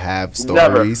well. I have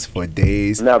stories for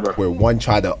days where one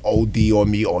tried to OD on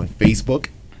me on Facebook.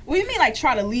 What do you mean, like,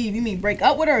 try to leave? You mean break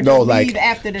up with her or No, just like, leave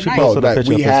after the night? No, posted a like picture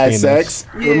we of his had penis. sex.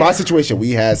 Yeah. In my situation,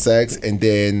 we had sex, and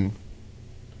then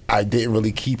I didn't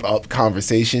really keep up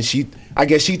conversation. I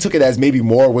guess she took it as maybe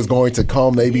more was going to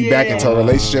come, maybe back into a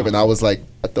relationship, and I was like,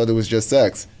 I thought it was just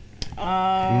sex.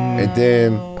 And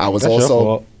then I was That's your also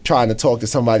fault. trying to talk to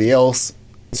somebody else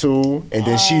too, and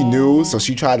then she knew, so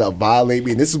she tried to violate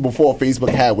me. And this was before Facebook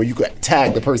had where you could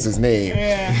tag the person's name.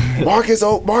 Yeah. Marcus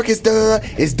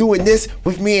is doing this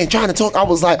with me and trying to talk. I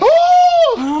was like,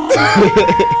 oh!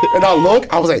 And I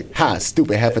look, I was like, ha,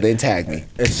 stupid heifer didn't tag me.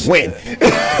 Win.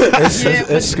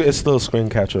 It's still screen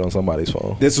captured on somebody's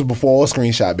phone. This was before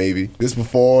screenshot, baby. This was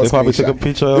before They probably took a screenshot.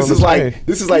 picture This on is the like screen.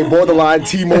 this is like borderline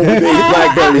T-Mobile days,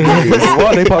 BlackBerry days.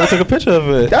 Well, they probably took a picture of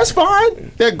it. That's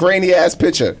fine. That grainy ass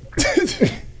picture.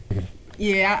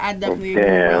 Yeah, I definitely agree.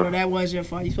 Damn. Brother. That was your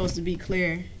fault. You're supposed to be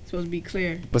clear.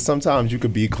 But sometimes you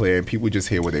could be clear and people just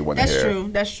hear what they want to That's hear. true.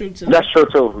 That's true too. That's true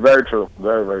too. Very true.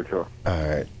 Very, very true. All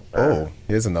right. Oh,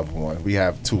 here's another one. We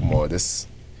have two more. This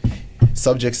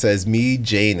subject says, me,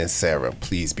 Jane, and Sarah.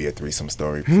 Please be a threesome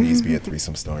story. Please be a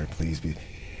threesome story. Please be.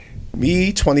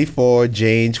 Me, 24,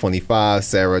 Jane, 25,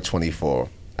 Sarah, 24.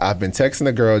 I've been texting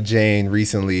a girl, Jane,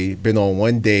 recently, been on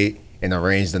one date and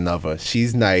arranged another.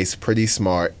 She's nice, pretty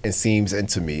smart, and seems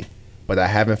into me, but I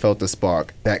haven't felt the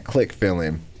spark, that click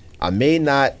feeling. I may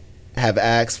not have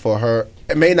asked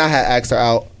her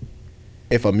out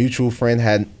if a mutual friend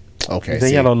had. Okay, Then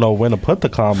see. you don't know when to put the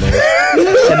comment.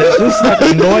 And it's just like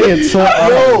annoying to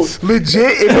Yo, us.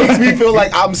 legit, it makes me feel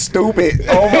like I'm stupid.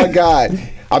 Oh my God.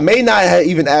 I may not have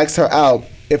even asked her out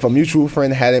if a mutual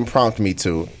friend hadn't prompted me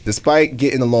to, despite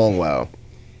getting along well.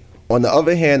 On the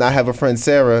other hand, I have a friend,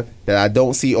 Sarah, that I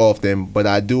don't see often, but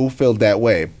I do feel that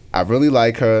way. I really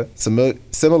like her.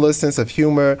 Similar sense of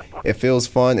humor. It feels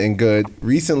fun and good.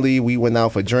 Recently, we went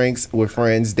out for drinks with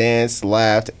friends, danced,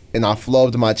 laughed, and I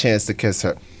flubbed my chance to kiss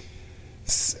her.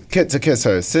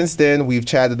 Since then, we've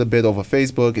chatted a bit over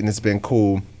Facebook, and it's been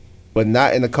cool, but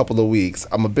not in a couple of weeks.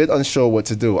 I'm a bit unsure what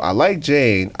to do. I like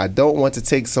Jane. I don't want to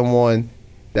take someone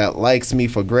that likes me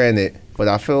for granted, but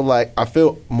I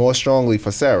feel more strongly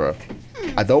for Sarah.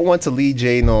 I don't want to lead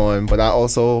Jane on, but I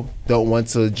also don't want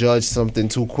to judge something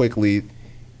too quickly,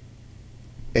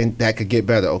 and that could get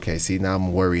better. Okay, see, now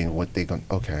I'm worrying what they gonna.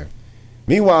 Okay.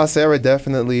 Meanwhile, Sarah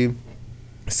definitely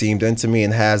seemed into me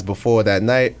and has before that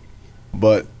night,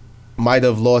 but might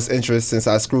have lost interest since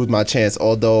I screwed my chance,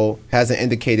 although hasn't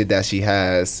indicated that she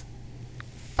has.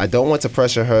 I don't want to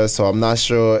pressure her, so I'm not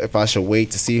sure if I should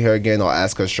wait to see her again or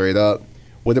ask her straight up.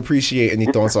 Would appreciate any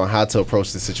thoughts on how to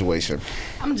approach the situation.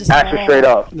 I'm just Ask her straight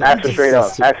up. Ask her straight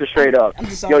up. Ask her straight up. I'm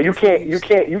just Yo, you confused.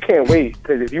 can't wait,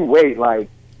 because if you wait, like,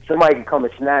 somebody can come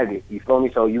and snag it. You feel me?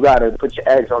 So you gotta put your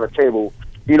eggs on the table.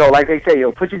 Like they say,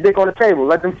 yo, put your dick on the table.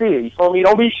 Let them see it. You feel me?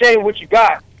 Don't be ashamed of what you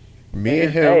got. Me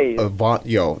and him, Hey.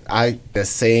 the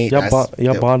same.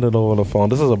 Y'all bonded over the phone.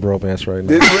 This is a bromance right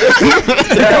now.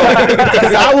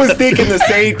 Because I was thinking the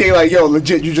same thing. Like, yo,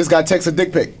 legit, you just got text a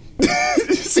dick pic.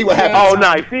 See what happens. Oh,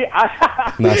 no. See,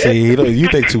 Nah, see, you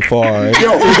think too far. Right?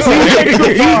 Yo,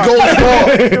 see, he goes far.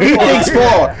 He thinks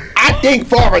far. I think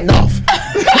far enough.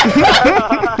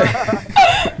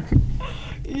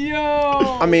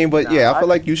 Yo. I mean, but yeah, I feel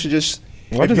like you should just.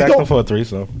 I'm if just you asking don't- for a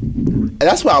threesome.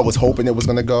 That's where I was hoping it was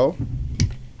gonna go.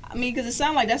 I mean, because it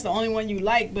sounds like that's the only one you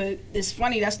like, but it's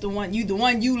funny that's the one you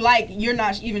like. You're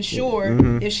not even sure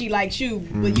Mm-hmm. if she likes you,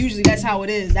 but usually that's how it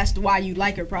is. That's why you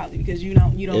like her probably because you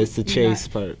don't. It's the you're chase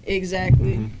not- part.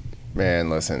 Exactly. Man,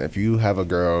 listen, if you have a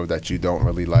girl that you don't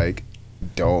really like,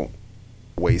 don't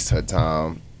waste her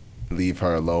time. Leave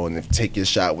her alone and take your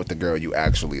shot with the girl you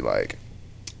actually like.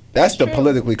 That's the True.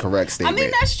 politically correct I statement.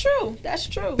 mean, that's true. That's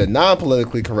true. The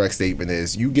non-politically correct statement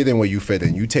is you get in where you fit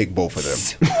in. You take both of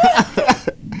them.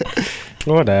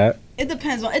 Or that. It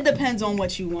depends on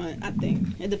what you want. I think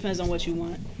it depends on what you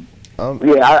want.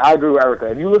 yeah, I agree with Erica.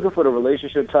 If you're looking for the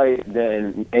relationship type,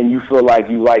 then and you feel like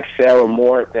you like Sarah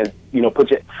more, then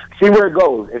see where it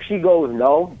goes. If she goes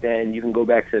no, then you can go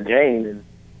back to Jane and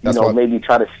That's what- maybe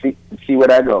try to see where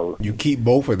that goes. You keep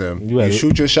both of them. You You, had it.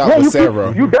 shoot your shot Yeah, with you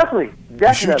Sarah. You definitely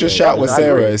You shoot your shot with I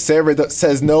Sarah. agree. If Sarah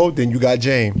says no, then you got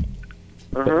Jane.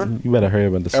 You better hurry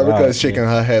up and decide. Erica is shaking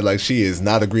her head like she is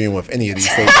not agreeing with any of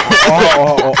these statements.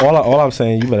 all I'm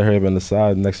saying, you better hurry up and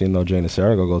decide. Next thing you know, Jane and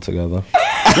Sarah gonna go together.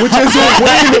 Which is a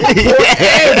win for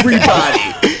everybody.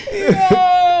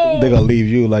 they're gonna leave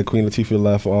you like Queen Latifah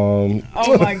left. Oh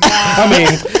my god. I mean,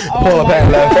 Oh Paula my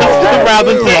Patton left.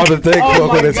 Robin Thicke. Oh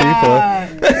Queen my Latifah.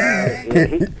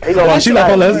 god. Well, she left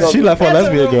for a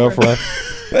That's lesbian a girlfriend.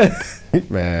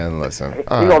 Man, listen. He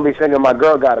gonna be singing "My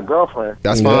Girl Got a Girlfriend."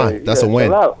 That's Yeah. fine. That's a Yeah, win.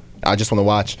 chill out. I just want to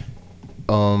watch.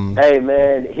 Hey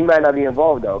man, he might not be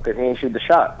involved though, cause he ain't shoot the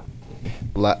shot.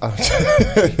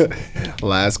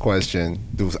 Last question.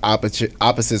 Do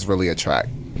opposites really attract?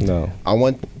 No. I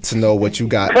want to know what you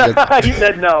got. He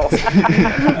said no.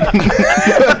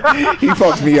 He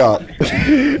fucked me up.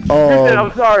 He said,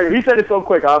 I'm sorry. He said it so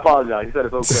quick. I apologize. He said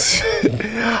it so quick.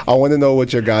 I want to know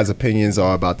what your guys' opinions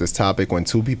are about this topic. When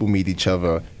two people meet each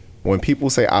other, when people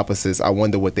say opposites, I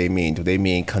wonder what they mean. Do they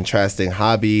mean contrasting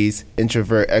hobbies,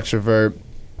 introvert, extrovert,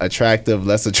 attractive,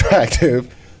 less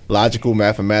attractive, logical,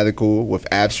 mathematical, with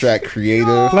abstract,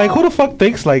 creative, Like, who the fuck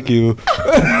thinks like you?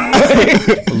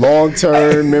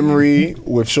 long-term memory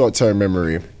with short-term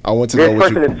memory? I want to know This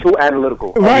what person you... is too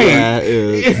analytical. Right. Yeah, it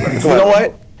is. You know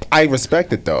what? I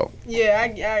respect it though, Yeah,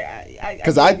 I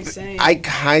because get what you're saying. I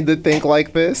kind of think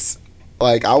like this.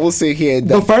 Like, I will sit here.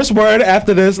 The first word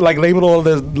after this, like label all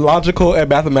this logical and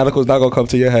mathematical, is not gonna come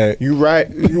to your head. You right.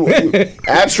 You,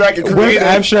 abstract and With creative.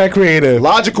 abstract creative,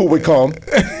 Logical would come.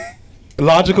 A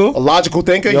logical. logical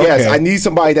thinker. Okay. Yes, I need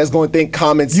somebody that's going to think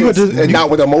common You would sense just- and you- not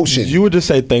with emotion. You would just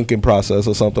say thinking process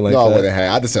or something like no, I that. wouldn't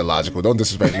have. I just said logical. Don't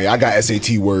disrespect me. I got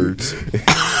SAT words.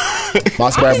 My I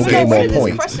Scrabble don't game know where on did this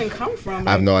point. question come from.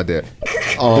 I have no idea.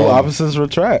 Do opposites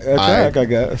attract, I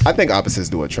guess. I think opposites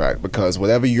do attract because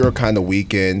whatever you're kind of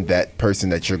weak in, that person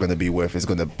that you're going to be with is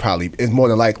going to probably, is more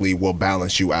than likely will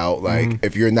balance you out. Like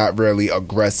if you're not really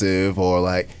aggressive or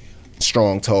like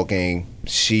strong talking,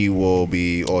 she will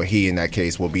be, or he in that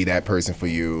case will be that person for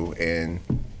you. And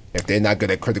if they're not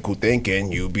good at critical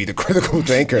thinking, you be the critical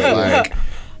thinker. Like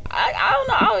I don't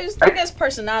know. I guess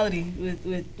personality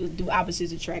with do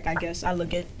opposites attract. I guess I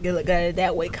look at it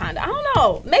that way, kind of. I don't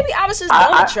know. Maybe opposites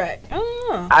don't attract. I don't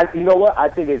know. You know what? I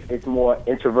think it's more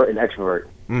introvert and extrovert.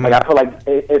 Like I feel like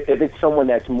if it's someone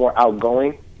that's more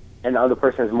outgoing and the other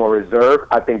person is more reserved,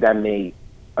 I think that may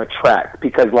attract,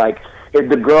 because like if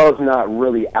the girl's not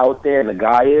really out there and the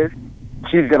guy is,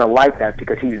 she's gonna like that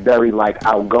because he's very like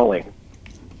outgoing.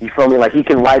 You feel me? Like he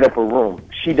can light up a room.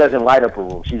 She doesn't light up a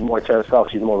room. She's more to herself.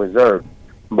 She's more reserved.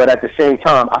 But at the same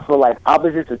time, I feel like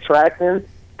opposites attracting,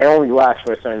 it only lasts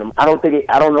for a certain. I don't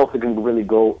know if it can really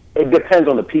go. It depends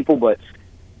on the people, but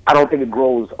I don't think it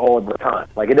grows all the time.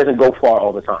 Like it doesn't go far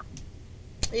all the time.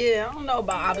 Yeah, I don't know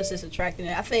about opposites attracting.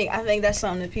 I think that's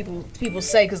something that people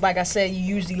say, because like I said, you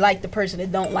usually like the person that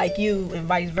don't like you, and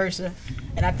vice versa.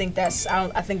 And I think that's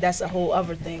a whole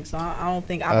other thing. So I don't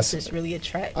think opposites really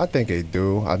attract. I think they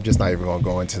do. I'm just not even gonna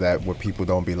go into that where people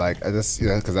don't be like this,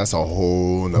 because that's a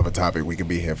whole nother topic we could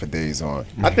be here for days on.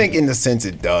 I think in the sense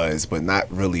it does, but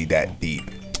not really that deep.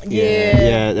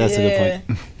 Yeah, that's a good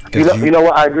point. You know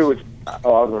what? I agree with.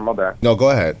 Oh, I was on my bad. No, go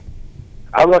ahead.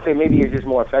 I was gonna say maybe it's just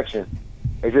more affection.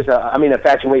 It's just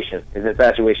infatuation. It's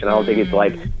infatuation. I don't think it's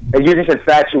like you're just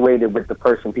infatuated with the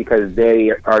person because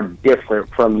they are different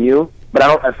from you.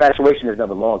 But infatuation is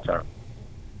never long term.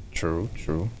 True.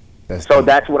 That's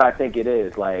what I think it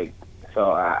is. Like,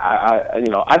 so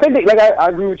I think I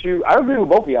agree with you. I agree with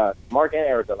both of y'all, Mark and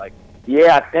Erica. Like,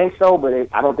 yeah, I think so, but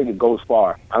I don't think it goes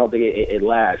far. I don't think it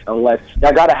lasts unless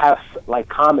y'all gotta have like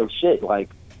common shit. Like,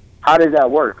 how does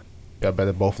that work? Y'all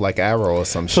better both like Arrow or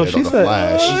some So shit she or the said.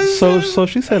 Flash. So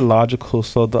she said logical.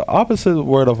 So the opposite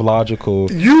word of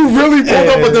logical, You really pulled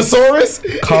up a thesaurus?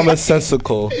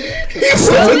 commonsensical.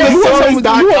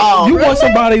 Thesaurus.com. You want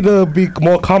somebody to be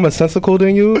more commonsensical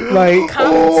than you, like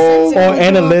Commonsensical. or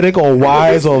analytic or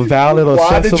wise or valid or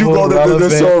Why did sensible. you go to the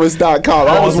relevant, thesaurus.com?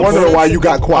 I was wondering why you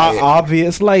got quiet.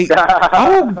 obvious. Like I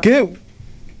don't get.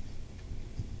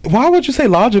 Why would you say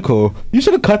logical? You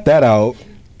should have cut that out.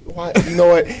 Why, you know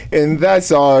what? And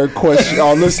that's our question,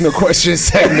 our listener question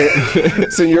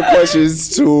segment. Send your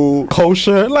questions to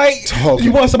Kosher, like Okay.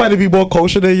 you want somebody to be more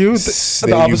kosher than you.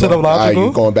 The opposite of logical.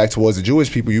 You going back towards the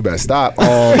Jewish people, you better stop.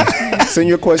 Send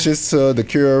your questions to the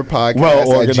Cure Podcast Well at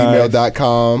organized.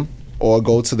 gmail.com or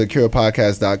go to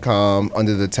thecurepodcast.com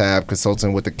under the tab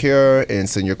Consulting with the Cure and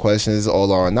send your questions.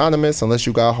 All are anonymous unless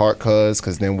you got heart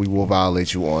because then we will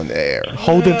violate you on the air.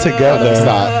 Hold it together.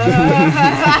 Stop.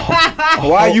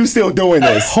 Why are you still doing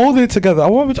this? Hold it together. I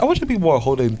want you to be more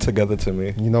holding together to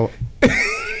me. You know,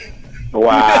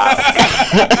 Wow.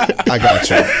 I got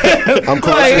you. I'm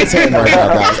caressing his hand right now,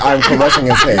 guys. I'm caressing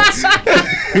his hands.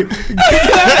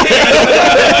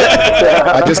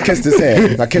 I just kissed his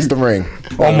hand. I kissed the ring.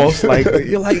 Almost like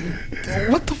you're like,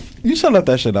 what the? You should let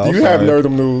that shit out. You have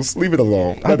nerdum news. Leave it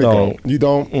alone. Let it don't. go. You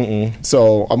don't? Mm-mm.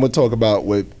 So I'm going to talk about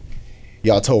what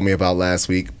y'all told me about last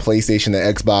week. PlayStation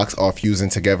and Xbox are fusing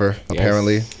together,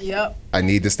 apparently. Yep. I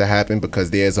need this to happen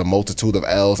because there's a multitude of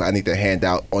L's I need to hand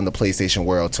out on the PlayStation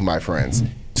world to my friends.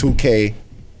 2K,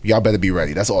 y'all better be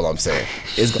ready. That's all I'm saying.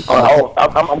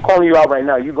 I'm calling you out right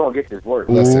now. You gonna get this work.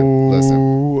 Listen.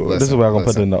 This is where I'm gonna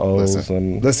put in the O's.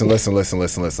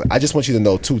 Listen. I just want you to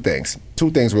know two things.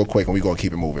 Two things real quick, and we're gonna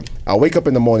keep it moving. I wake up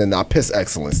in the morning and I piss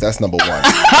excellence. That's number one.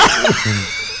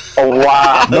 Oh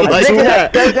wow! Number two,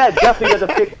 that definitely is a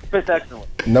fifth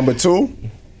excellent. Number two,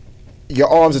 your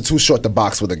arms are too short to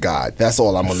box with a god. That's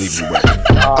all I'm gonna leave you with.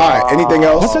 All right. Anything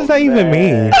else? What does that even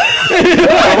mean?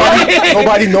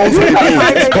 Nobody knows what it means.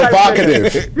 It's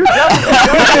provocative. You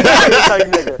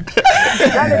definitely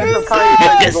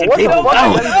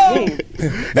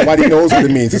Nobody knows what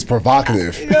it means. It's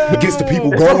provocative. It gets the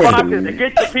people going. It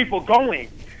gets the people going.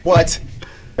 What?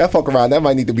 That fuck around. That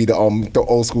might need to be the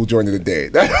old school joint of the day.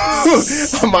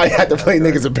 I might have to play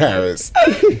niggas in Paris.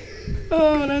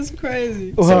 Oh, that's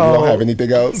crazy. So you don't have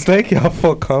anything else? Thank y'all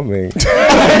for coming.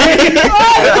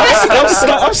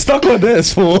 I'm stuck on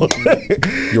this, fool.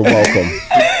 You're welcome.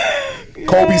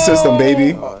 Kobe system,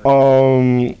 baby.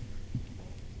 I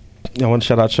want to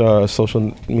shout out your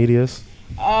social medias.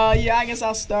 Yeah, I guess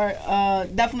I'll start.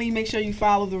 Definitely make sure you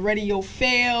follow the Radio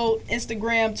Failed.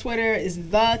 Instagram, Twitter is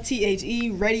the THE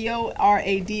Radio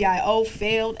RADIO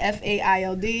Failed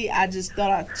FAILD. I just thought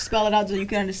I'd spell it out so you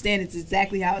can understand it's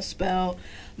exactly how it's spelled.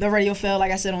 The Radio Failed,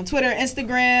 like I said, on Twitter,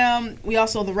 Instagram. We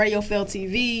also the Radio Failed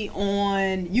TV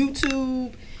on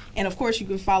YouTube, and of course you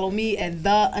can follow me at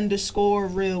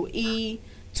 _real E,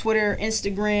 Twitter,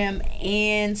 Instagram,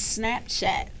 and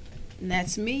Snapchat. And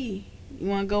that's me. You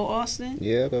want to go, Austin?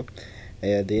 Yeah, the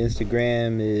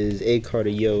Instagram is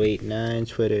acarteryo89.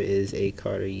 Twitter is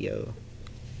acarteryo.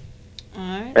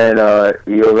 Alright. And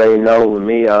you already know with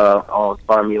me,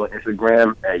 find me on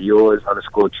Instagram at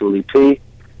yours_trulyp.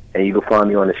 And you can find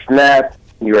me on the Snap.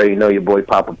 You already know your boy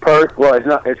Papa Perk. Well,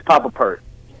 it's Papa Perk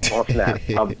on Snap.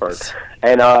 Papa Perk.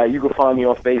 And you can find me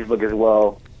on Facebook as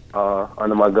well,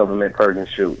 under my government Perkins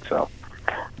Shoot. So,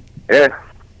 yeah.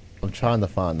 I'm trying to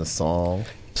find the song.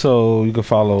 So you can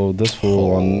follow this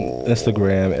fool on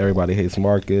Instagram. Everybody hates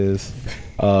Marcus.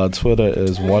 Twitter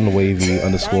is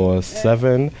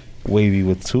onewavy_7. Wavy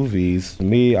with 2 V's.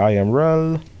 Me, I am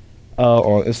Rel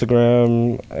on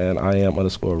Instagram, and I am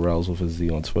 _Rels with a Z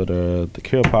on Twitter. The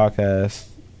Cure Podcast,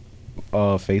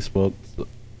 Facebook,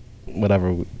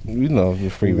 whatever. You're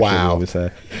free. Wow. We say.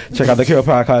 Check out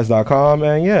thecurepodcast.com,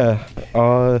 and yeah.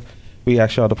 We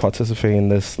asked y'all to participate in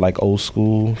this like old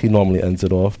school. He normally ends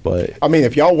it off, but I mean,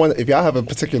 if y'all have a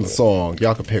particular song,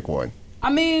 y'all can pick one. I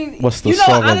mean, what's the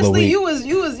song honestly, of the week? you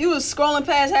was scrolling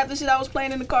past half the shit I was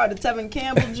playing in the car, the Tevin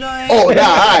Campbell joint. Oh, nah,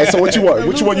 all right. So what you want?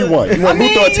 Which one you want? You want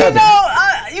Luther or Tevin?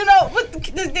 What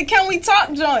the Can We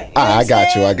Talk joint? I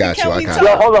got you. Yo,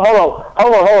 hold on.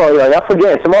 Yo, y'all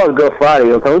forget tomorrow's Good Friday.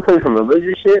 Yo, can we play some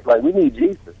religious shit? Like we need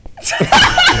Jesus.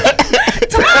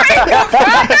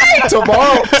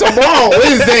 Tomorrow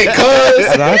Wednesday,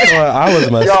 cuz. That's why I was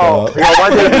messed up. Yo, my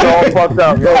day's all fucked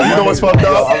up. Yo, you know what's fucked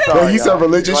up? When you said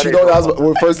religious, you know that was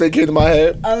what first thing came to my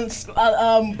head?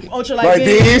 Ultralight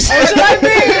beams. Ultralight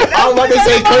beams. I was about to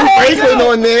say Kurt Franklin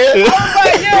on there.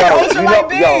 I was like, ultralight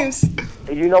beams.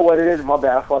 You know what it is? My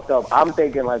bad, I fucked up. I'm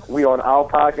thinking like we on our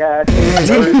podcast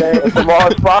Thursday and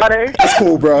tomorrow's Friday. It's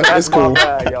cool, bro. It's cool. My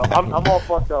bad, yo. I'm all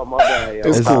fucked up. My bad, yo.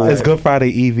 It's cool. It's Good Friday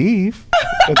Eve.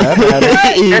 Matter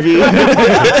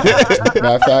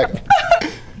of fact,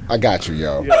 I got you,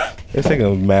 yo. It's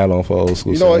taking mad long for old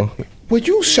school. You know what? Would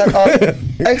you shut up?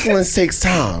 Excellence takes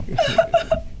time.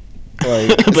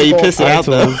 But you piss it out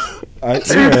though.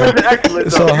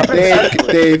 So,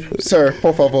 Dave, sir,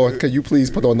 por favor, can you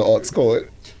please put on the aux cord?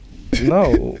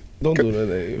 No, don't do that,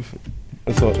 Dave.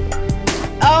 That's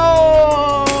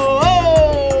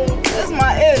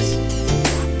my ish.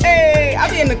 Hey, I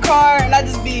be in the car and I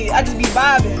just be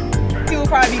vibing. People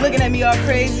probably be looking at me all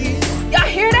crazy. Y'all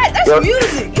hear that? That's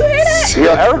music. You hear that?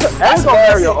 Yo, Eric's gonna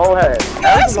marry your old head.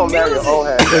 Eric's gonna marry your old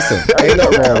head. Listen, ain't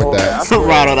nothing wrong with that.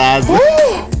 Ronald Isaac.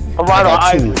 I'm right on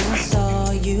Isaac.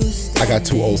 I got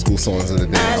 2 old school songs of the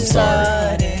day. I'm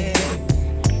sorry.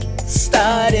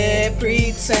 Started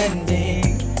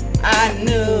pretending I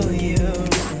knew you.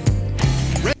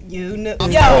 You knew.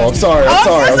 Yo. Oh, I'm sorry.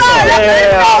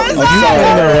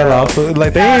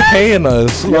 Like they ain't paying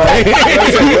us. Like.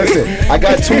 Listen, I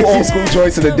got 2 old school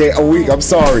joints in a week. I'm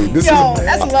sorry.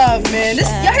 That's love, man.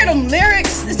 Y'all hear them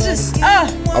lyrics? It's just I'm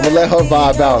gonna let her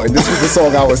vibe out, and this was the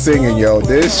song I was singing, yo.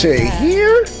 This shit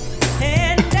here.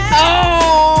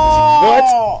 What?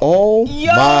 Oh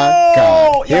my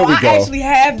God! Here we go. I actually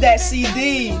have that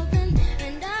CD.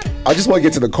 I just want to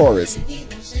get to the chorus.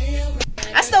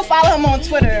 I still follow him on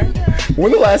Twitter.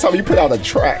 When the last time you put out a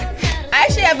track? I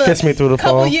actually have a Kiss Me Through the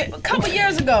Phone. couple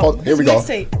years ago. Oh, here we go.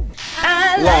 Mixtape.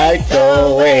 I Like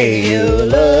the way you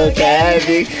look at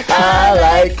me. I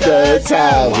like the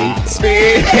time we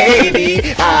spend,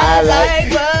 baby. I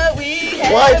like. what we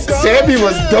have. What? Sammy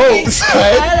was dope, son.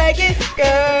 I like it,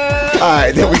 girl. All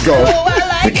right, there we go. Oh,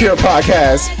 I like The Cure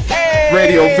Podcast. Hey.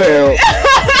 Radio failed.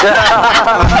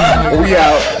 We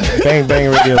out. Bang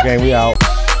Bang Radio Gang, we out.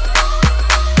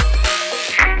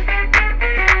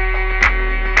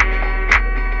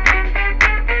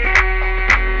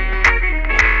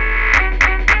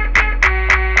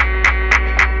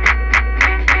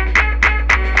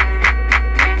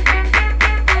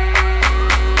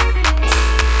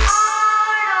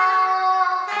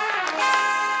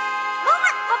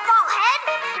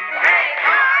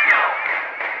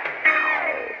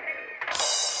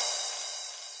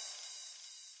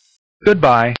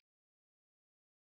 Goodbye.